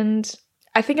 And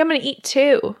I think I'm going to eat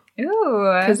 2.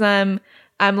 Ooh. Because I'm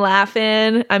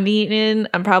laughing, I'm eating,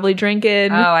 I'm probably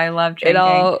drinking. Oh, I love drinking. It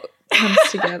all comes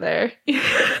together.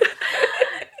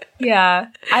 Yeah.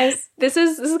 This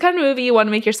is the kind of movie you want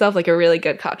to make yourself like a really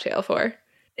good cocktail for.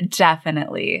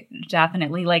 Definitely.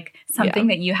 Like something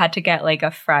that you had to get like a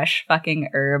fresh fucking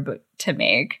herb to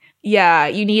make. Yeah,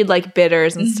 you need like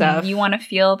bitters and stuff. You want to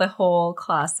feel the whole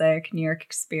classic New York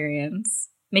experience.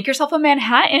 Make yourself a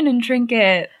Manhattan and drink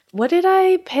it. What did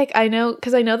I pick? I know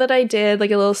that I did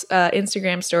like a little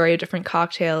Instagram story of different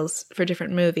cocktails for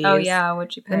different movies. Oh yeah,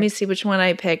 what'd you pick? Let me see which one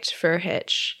I picked for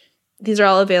Hitch. These are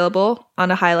all available on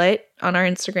a highlight on our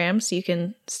Instagram, so you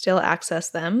can still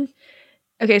access them.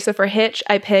 Okay, so for Hitch,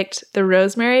 I picked the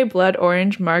Rosemary Blood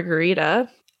Orange Margarita.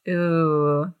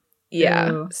 Ooh.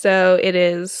 Yeah. Ooh. So it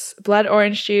is blood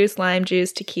orange juice, lime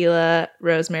juice, tequila,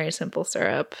 rosemary simple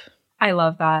syrup. I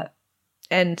love that.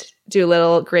 And do a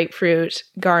little grapefruit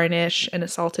garnish and a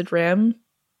salted rim.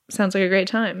 Sounds like a great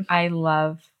time. I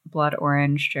love blood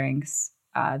orange drinks.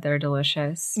 They're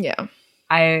delicious. Yeah.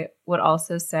 I would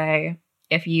also say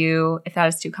if that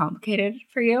is too complicated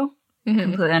for you,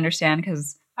 completely understand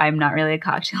because I'm not really a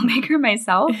cocktail maker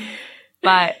myself.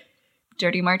 But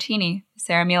dirty martini,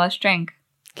 Sarah Milas drink.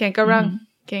 Can't go wrong.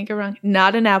 Can't go wrong.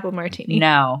 Not an apple martini.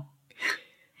 No.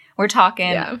 We're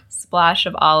talking splash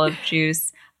of olive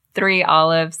juice, 3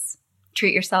 olives.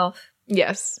 Treat yourself.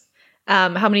 Yes.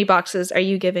 How many boxes are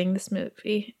you giving this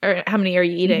movie? Or how many are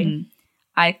you eating?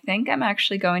 I think I'm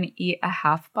actually going to eat a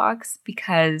half box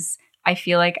because I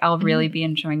feel like I'll really be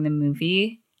enjoying the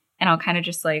movie and I'll kind of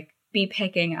just like be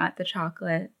picking at the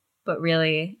chocolate, but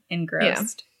really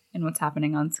engrossed in what's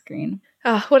happening on screen.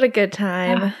 Oh, what a good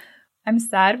time. I'm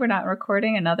sad we're not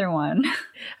recording another one.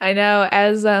 I know.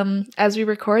 As we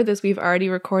record this, we've already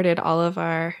recorded all of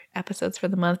our episodes for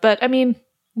the month. But I mean,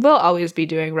 we'll always be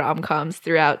doing rom-coms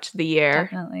throughout the year.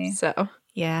 Definitely. So,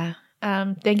 yeah.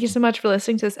 Thank you so much for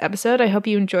listening to this episode. I hope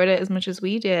you enjoyed it as much as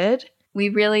we did. We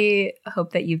really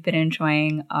hope that you've been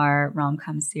enjoying our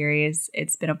rom-com series.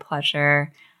 It's been a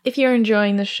pleasure. If you're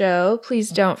enjoying the show, please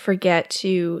don't forget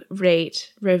to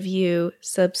rate, review,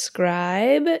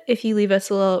 subscribe. If you leave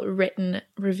us a little written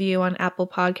review on Apple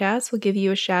Podcasts, we'll give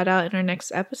you a shout out in our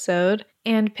next episode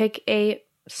and pick a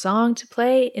song to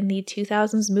play in the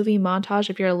 2000s movie montage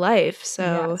of your life.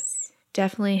 So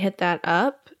definitely hit that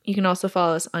up. You can also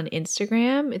follow us on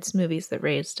Instagram. It's Movies That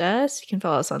Raised Us. You can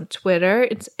follow us on Twitter.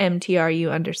 It's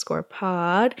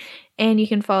MTRU_pod. And you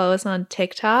can follow us on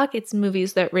TikTok. It's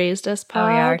Movies That Raised Us pod. Oh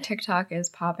yeah, our TikTok is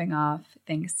popping off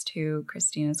thanks to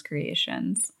Christina's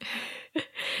creations.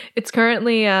 It's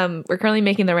currently, we're currently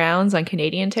making the rounds on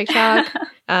Canadian TikTok.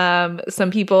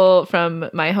 Some people from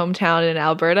my hometown in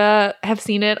Alberta have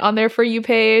seen it on their For You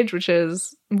page, which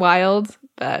is wild,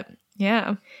 but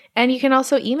yeah. And you can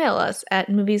also email us at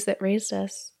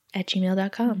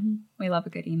moviesthatraisedus@gmail.com. We love a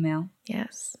good email.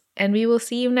 Yes. And we will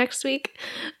see you next week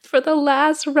for the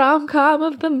last rom-com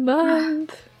of the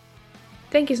month.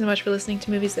 Thank you so much for listening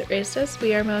to Movies That Raised Us.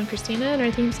 We are Mo and Christina, and our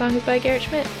theme song is by Garrett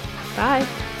Schmidt. Bye.